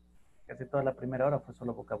vocabulary. Casi toda la primera hora fue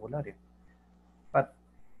solo vocabulario. But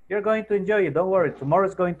you're going to enjoy it, don't worry. Tomorrow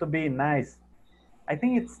is going to be nice. I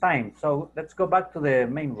think it's time, so let's go back to the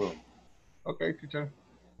main room. Okay, teacher.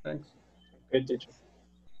 Thanks. Okay, teacher.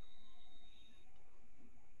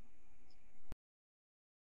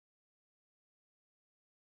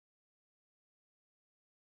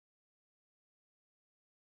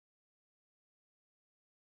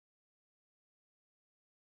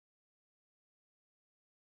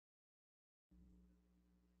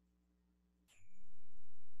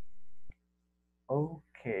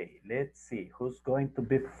 Okay, let's see who's going to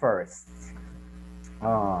be first.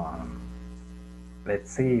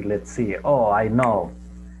 Let's see. Oh, I know.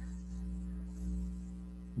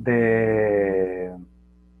 The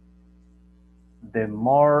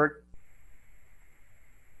more,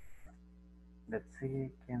 let's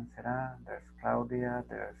see, ¿quién será? There's Claudia,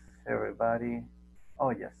 there's everybody. Oh,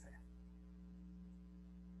 yes.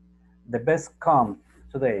 The best comb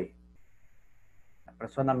today. La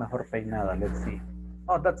persona mejor peinada, let's see.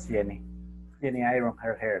 Oh, that's Jenny. Jenny ironed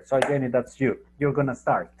her hair. So Jenny, that's you. You're gonna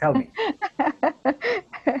start. Tell me.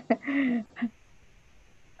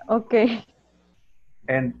 Okay.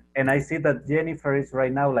 And I see that Jennifer is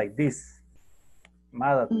right now like this.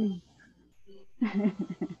 Mad at me.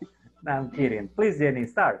 No, I'm kidding. Please, Jenny,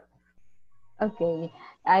 start. Okay.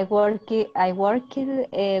 I work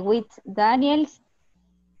with Daniels.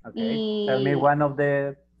 Okay. Tell me one of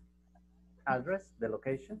the address, the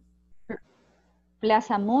location.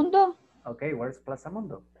 Plaza Mundo. Okay, where's Plaza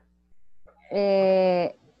Mundo?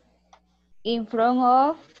 In front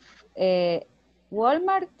of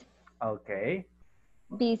Walmart. Okay.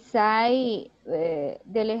 Beside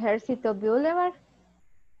Del Ejército Boulevard.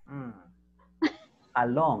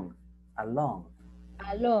 Along.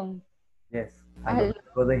 Yes. A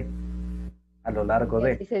lo largo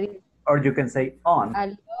de. Or you can say on.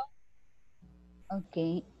 Along.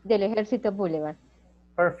 Okay. Del Ejército Boulevard.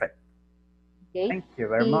 Perfect. Okay. Thank you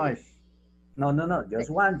very much. No. Just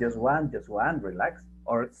one. Relax.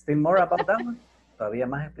 Or still more about that one. Todavía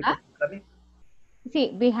más explicación para mí.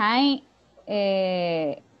 Sí, behind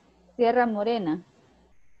Sierra Morena.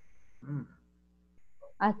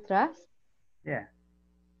 Atrás. Yeah.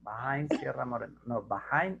 Behind Sierra Morena. No,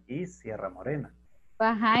 behind is Sierra Morena.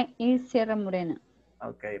 Behind is Sierra Morena.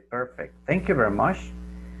 Okay, perfect. Thank you very much.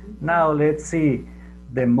 Now let's see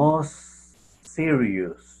the most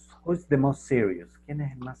serious. Who's the most serious? ¿Quién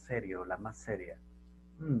es el más serio? La más seria.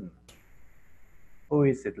 Who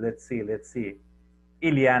is it? Let's see.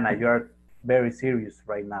 Ileana, you are very serious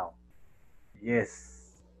right now.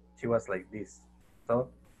 Yes, she was like this. So,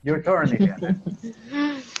 your turn, Ileana.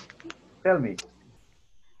 Tell me.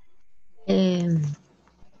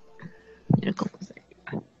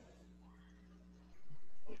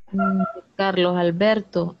 Carlos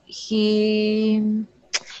Alberto, he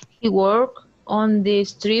worked on the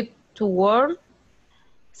street toward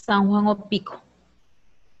San Juan of Pico.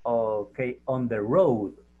 Okay, on the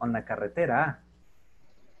road, on la carretera.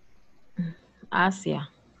 Hacia.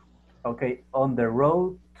 Okay, on the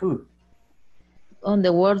road to. On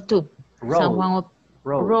the road to. Road. San Juan of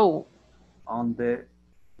Road. On the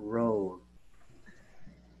road.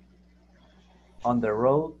 On the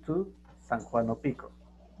road to San Juan of Pico.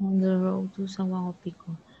 On the road to San Juan of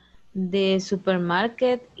Pico. The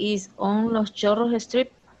supermarket is on Los Chorros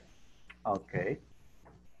Street. Okay.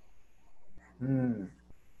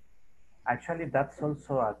 Actually, that's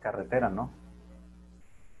also a carretera, no?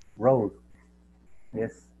 Road.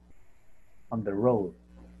 Yes. On the road.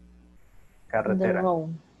 Carretera. On the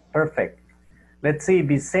road. Perfect. Let's see,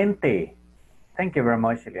 Vicente. Thank you very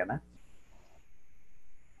much, Eliana.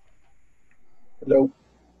 Hello.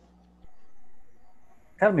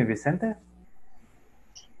 Tell me, Vicente.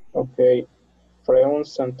 Okay. Freon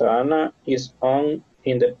Santa Ana is on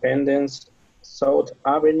Independence South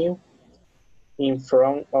Avenue in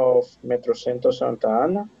front of Metrocentro Santa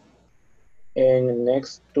Ana and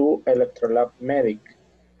next to Electrolab Medic.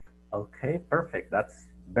 Okay, perfect. That's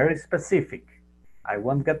very specific. I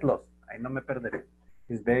won't get lost. I no me perderé.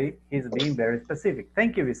 He's being very specific.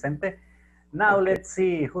 Thank you, Vicente. Now Okay. let's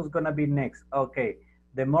see who's gonna be next. Okay,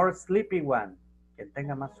 the more sleepy one. Quien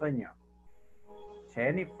tenga más sueño.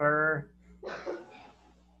 Jennifer.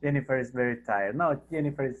 Jennifer is very tired. No,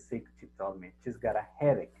 Jennifer is sick, she told me. She's got a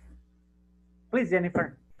headache. Please,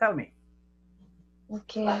 Jennifer, tell me.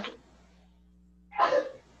 Okay.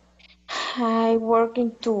 I work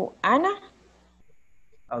into Anna.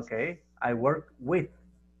 Okay, I work with.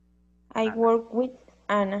 I Anna. work with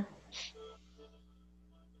Anna.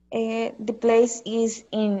 The place is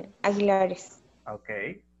in Aguilares.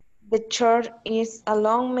 Okay, The church is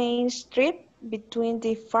along Main Street between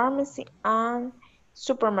the pharmacy and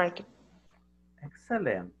supermarket.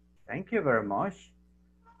 excellent. Thank you very much.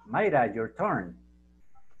 Mayra, your turn.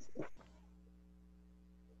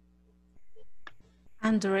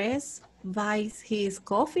 Andres buys his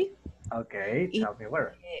coffee Okay, tell me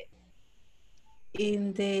where.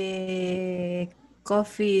 in the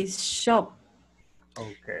coffee shop.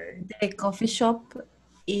 Okay, The coffee shop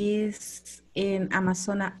is in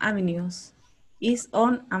Amazona Avenues. Is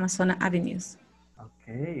on Amazona Avenues.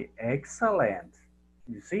 okay, excellent.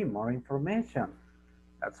 You see, more information.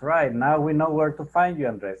 That's right. Now we know where to find you,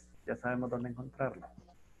 Andres. Ya sabemos dónde encontrarlo.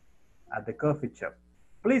 At the coffee shop.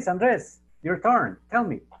 Please, Andres, your turn. Tell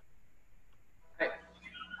me.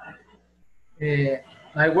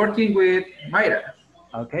 I'm working with Mayra.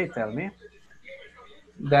 Okay, tell me.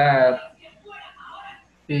 That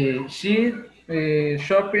she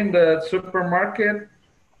shopping the supermarket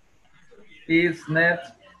is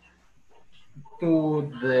next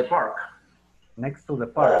to the park. Next to the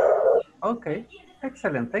park. Okay,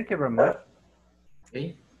 excellent. Thank you very much.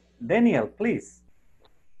 Okay. Daniel, please.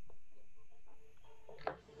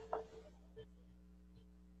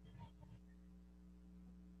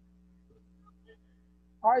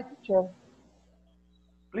 Hi, teacher.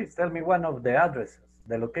 Please tell me one of the addresses,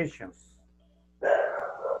 the locations.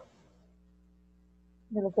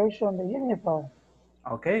 The location, the Jennifer.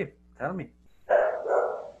 Okay, tell me.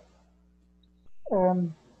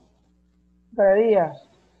 Galerías.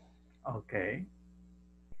 Okay.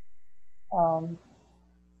 On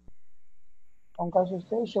Gas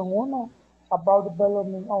Station 1, about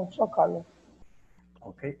development on Zócalo.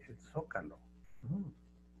 Okay, it's Zócalo.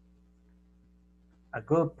 A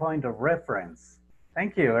good point of reference.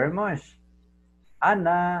 Thank you very much.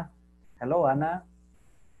 Anna. Hello, Anna.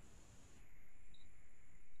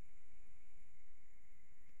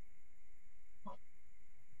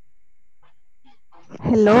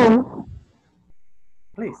 Hello.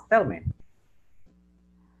 Please tell me.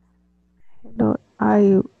 Hello.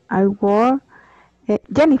 I work.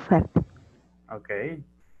 Jennifer. Okay.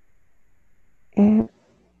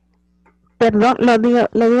 Perdón, ¿le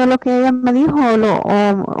digo lo que ella me dijo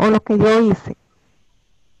o lo que yo hice?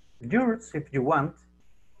 Yours, if you want.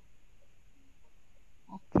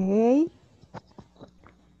 Okay.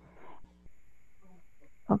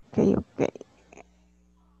 Okay.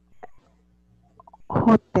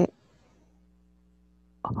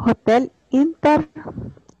 Hotel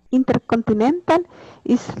Intercontinental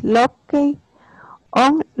is located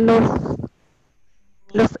on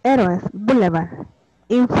Los Héroes Boulevard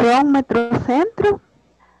in front Metrocentro.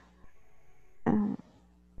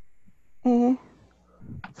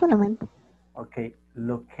 Solamente. Okay,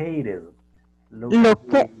 located.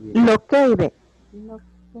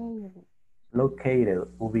 Located,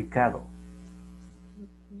 ubicado.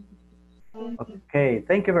 Okay,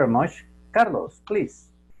 thank you very much. Carlos, please.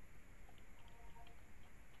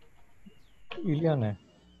 Ileana.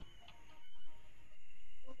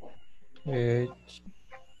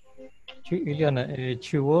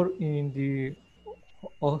 She worked in the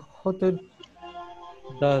hotel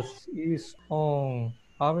that is on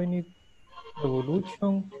Avenue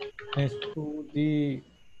Revolution next to the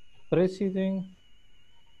president,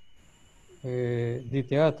 the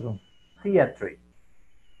teatro. Theatre.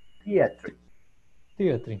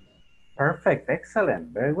 Perfect, excellent,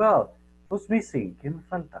 very well. Who's missing? ¿Quién me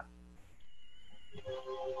falta?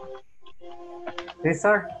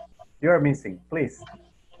 Cesar, you're missing, please.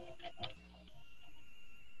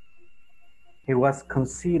 He was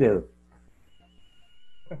conceited.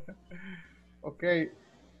 Okay.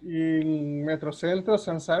 in Metrocentro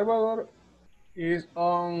San Salvador is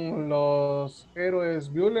on Los Héroes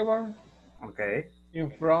Boulevard. Okay. In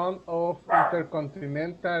front of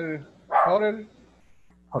Intercontinental Hotel.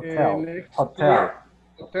 Hotel. Next Hotel.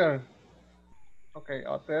 to hotel. Okay,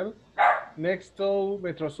 hotel. Next to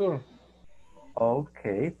Metro Sur.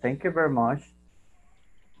 Okay, thank you very much.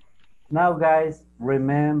 Now, guys,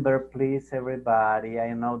 remember, please, everybody,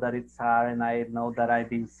 I know that it's hard and I know that I've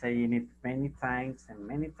been saying it many times,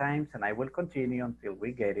 and I will continue until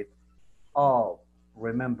we get it. Of,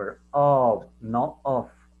 remember, of, not of,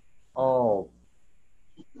 of.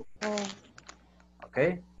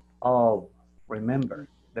 Okay, of, remember,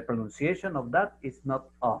 the pronunciation of that is not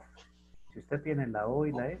of. Si usted tiene la O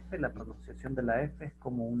y la F, la pronunciación de la F es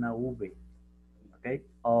como una V. Ok,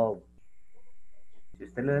 of. Si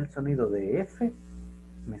usted le da el sonido de F,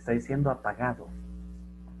 me está diciendo apagado.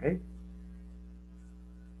 Ok.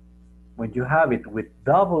 When you have it with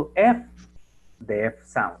double F, the F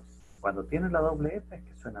sounds. Cuando tiene la doble F es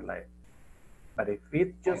que suena la F. But if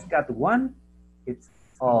it just got one, it's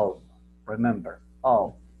of. Remember,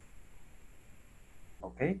 of.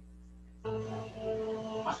 Okay.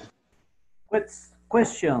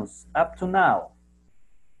 Questions up to now?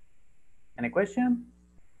 Any question?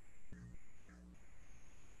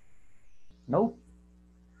 No?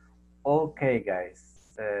 Okay,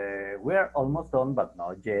 guys. We are almost done, but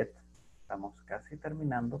not yet. Estamos casi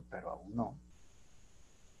terminando, pero aún no.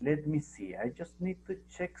 Let me see. I just need to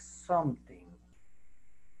check something.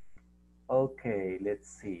 Okay, let's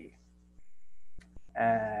see.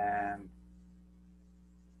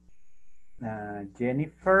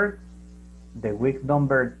 Jennifer, the week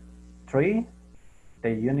number 3, the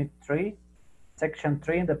unit 3, section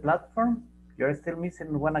 3 in the platform. You're still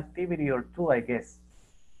missing one activity or two, I guess.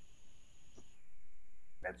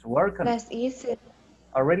 Let's work on it. Las hice.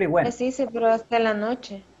 Oh, really? When? Las hice, pero hasta la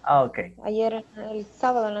noche. Ah, okay. Ayer, el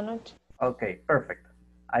sábado en la noche. Okay, perfect.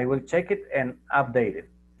 I will check it and update it.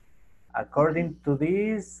 According to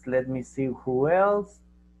this, let me see who else.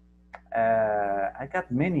 I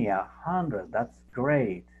got many, 100. That's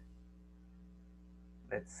great.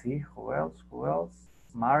 Let's see who else.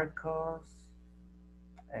 Marcos.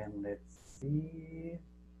 And let's see.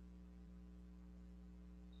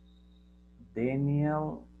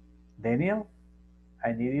 Daniel,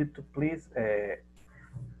 I need you to please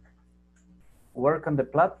work on the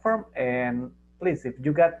platform, and please, if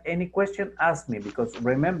you got any question, ask me, because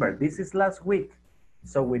remember, this is last week,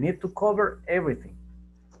 so we need to cover everything.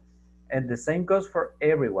 And the same goes for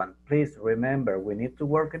everyone. Please remember, we need to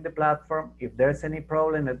work in the platform. If there's any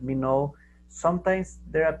problem, let me know. Sometimes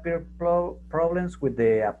there appear problems with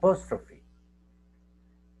the apostrophe.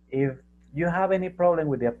 If you have any problem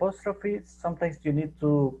with the apostrophe, sometimes you need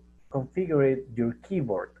to configure your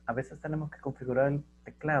keyboard. A veces tenemos que configurar el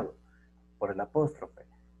teclado por el apóstrofe.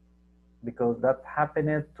 Because that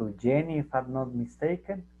happened to Jenny, if I'm not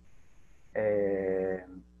mistaken.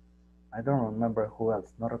 I don't remember who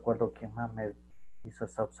else. No recuerdo quién más me hizo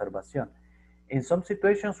esa observación. In some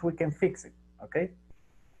situations, we can fix it, okay?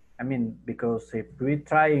 I mean, because if we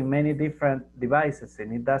try in many different devices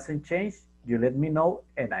and it doesn't change, you let me know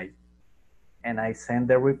and I send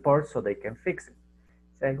the report so they can fix it.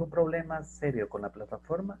 Si hay algún problema serio con la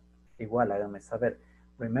plataforma, igual háganme saber.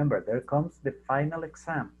 Remember, there comes the final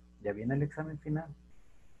exam. Ya viene el examen final.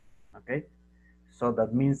 Okay? So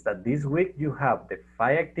that means that this week you have the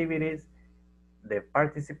 5 activities, the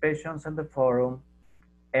participations in the forum,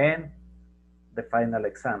 and the final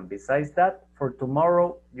exam. Besides that, for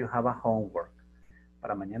tomorrow, you have a homework.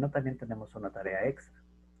 Para mañana también tenemos una tarea extra.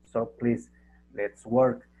 So please, let's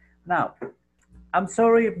work. Now, I'm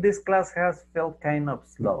sorry if this class has felt kind of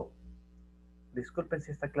slow. Disculpen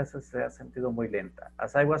si esta clase se ha sentido muy lenta.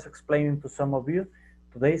 As I was explaining to some of you,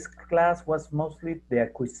 today's class was mostly the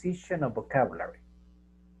acquisition of vocabulary.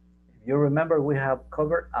 If you remember, we have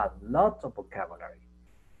covered a lot of vocabulary.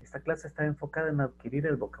 Esta clase está enfocada en adquirir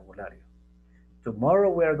el vocabulario. Tomorrow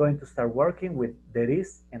we are going to start working with there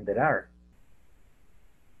is and there are.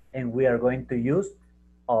 And we are going to use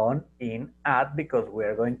on, in, at, because we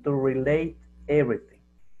are going to relate everything.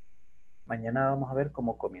 Mañana vamos a ver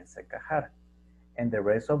cómo comienza a encajar. And the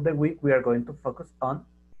rest of the week we are going to focus on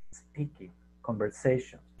speaking,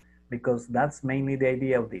 conversations, because that's mainly the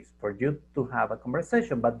idea of this, for you to have a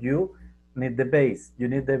conversation, but you need the base, you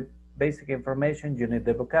need the basic information, you need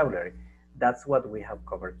the vocabulary. That's what we have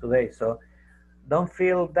covered today. So don't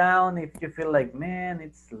feel down if you feel like, man,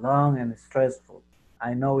 it's long and stressful.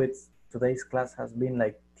 I know today's class has been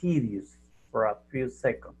like tedious for a few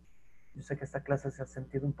seconds. Yo sé que esta clase se ha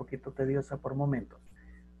sentido un poquito tediosa por momentos.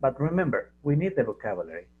 But remember, we need the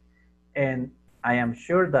vocabulary. And I am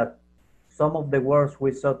sure that some of the words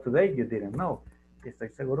we saw today you didn't know. Estoy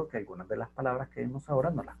seguro que algunas de las palabras que vimos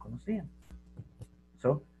ahora no las conocían.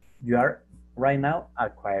 So you are right now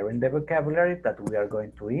acquiring the vocabulary that we are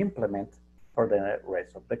going to implement for the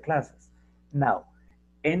rest of the classes. Now,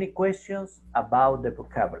 any questions about the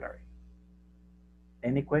vocabulary?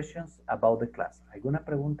 Any questions about the class? ¿Alguna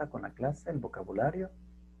pregunta con la clase, el vocabulario?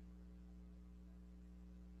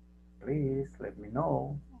 Please let me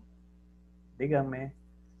know. Díganme.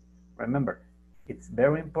 Remember, it's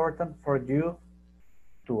very important for you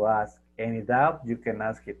to ask any doubt. You can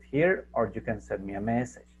ask it here or you can send me a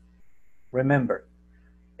message. Remember,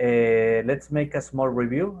 let's make a small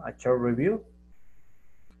review, a short review.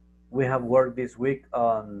 We have worked this week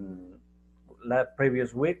on,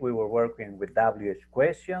 previous week we were working with WH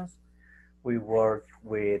questions. We worked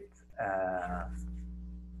with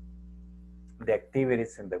the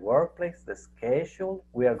activities in the workplace, the schedule.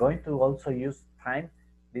 We are going to also use time.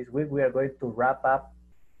 This week we are going to wrap up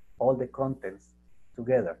all the contents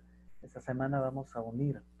together. Esta semana vamos a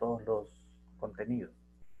unir todos los contenidos,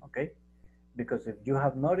 okay? Because if you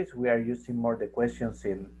have noticed, we are using more the questions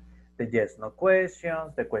in the yes, no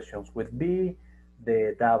questions, the questions with be,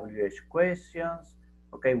 the WH questions,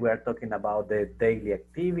 okay? We are talking about the daily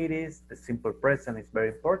activities, the simple present is very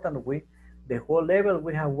important. The whole level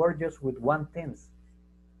we have worked just with one tense.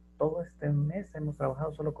 Todo este mes hemos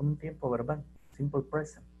trabajado solo con un tiempo verbal, simple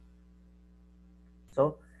present.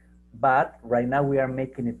 So, but right now we are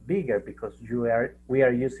making it bigger because we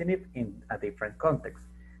are using it in a different context.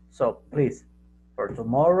 So please, for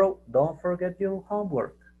tomorrow, don't forget your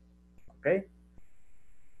homework, okay?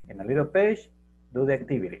 In a little page, do the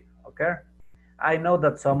activity, okay? I know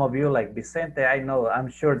that some of you like Vicente, I'm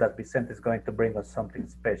sure that Vicente is going to bring us something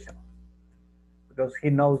special because he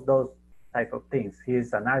knows those type of things. He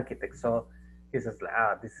is an architect, so he says,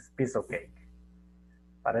 this is piece of cake.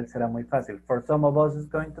 Para él será muy fácil. For some of us, it's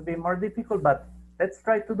going to be more difficult, but let's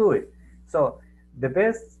try to do it. So the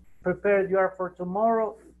best prepared you are for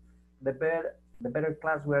tomorrow, the better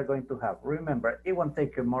class we are going to have. Remember, it won't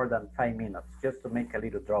take you more than 5 minutes just to make a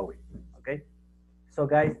little drawing, okay? So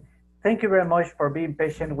guys, thank you very much for being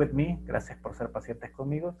patient with me. Gracias por ser pacientes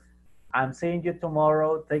conmigo. I'm seeing you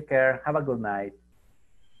tomorrow. Take care. Have a good night.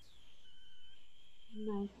 Good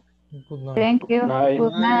night. Thank you. Night.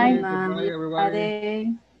 Good night. Goodbye, everybody.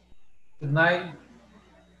 Bye. Good night.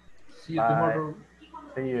 See you Bye. tomorrow.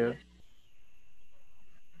 See you.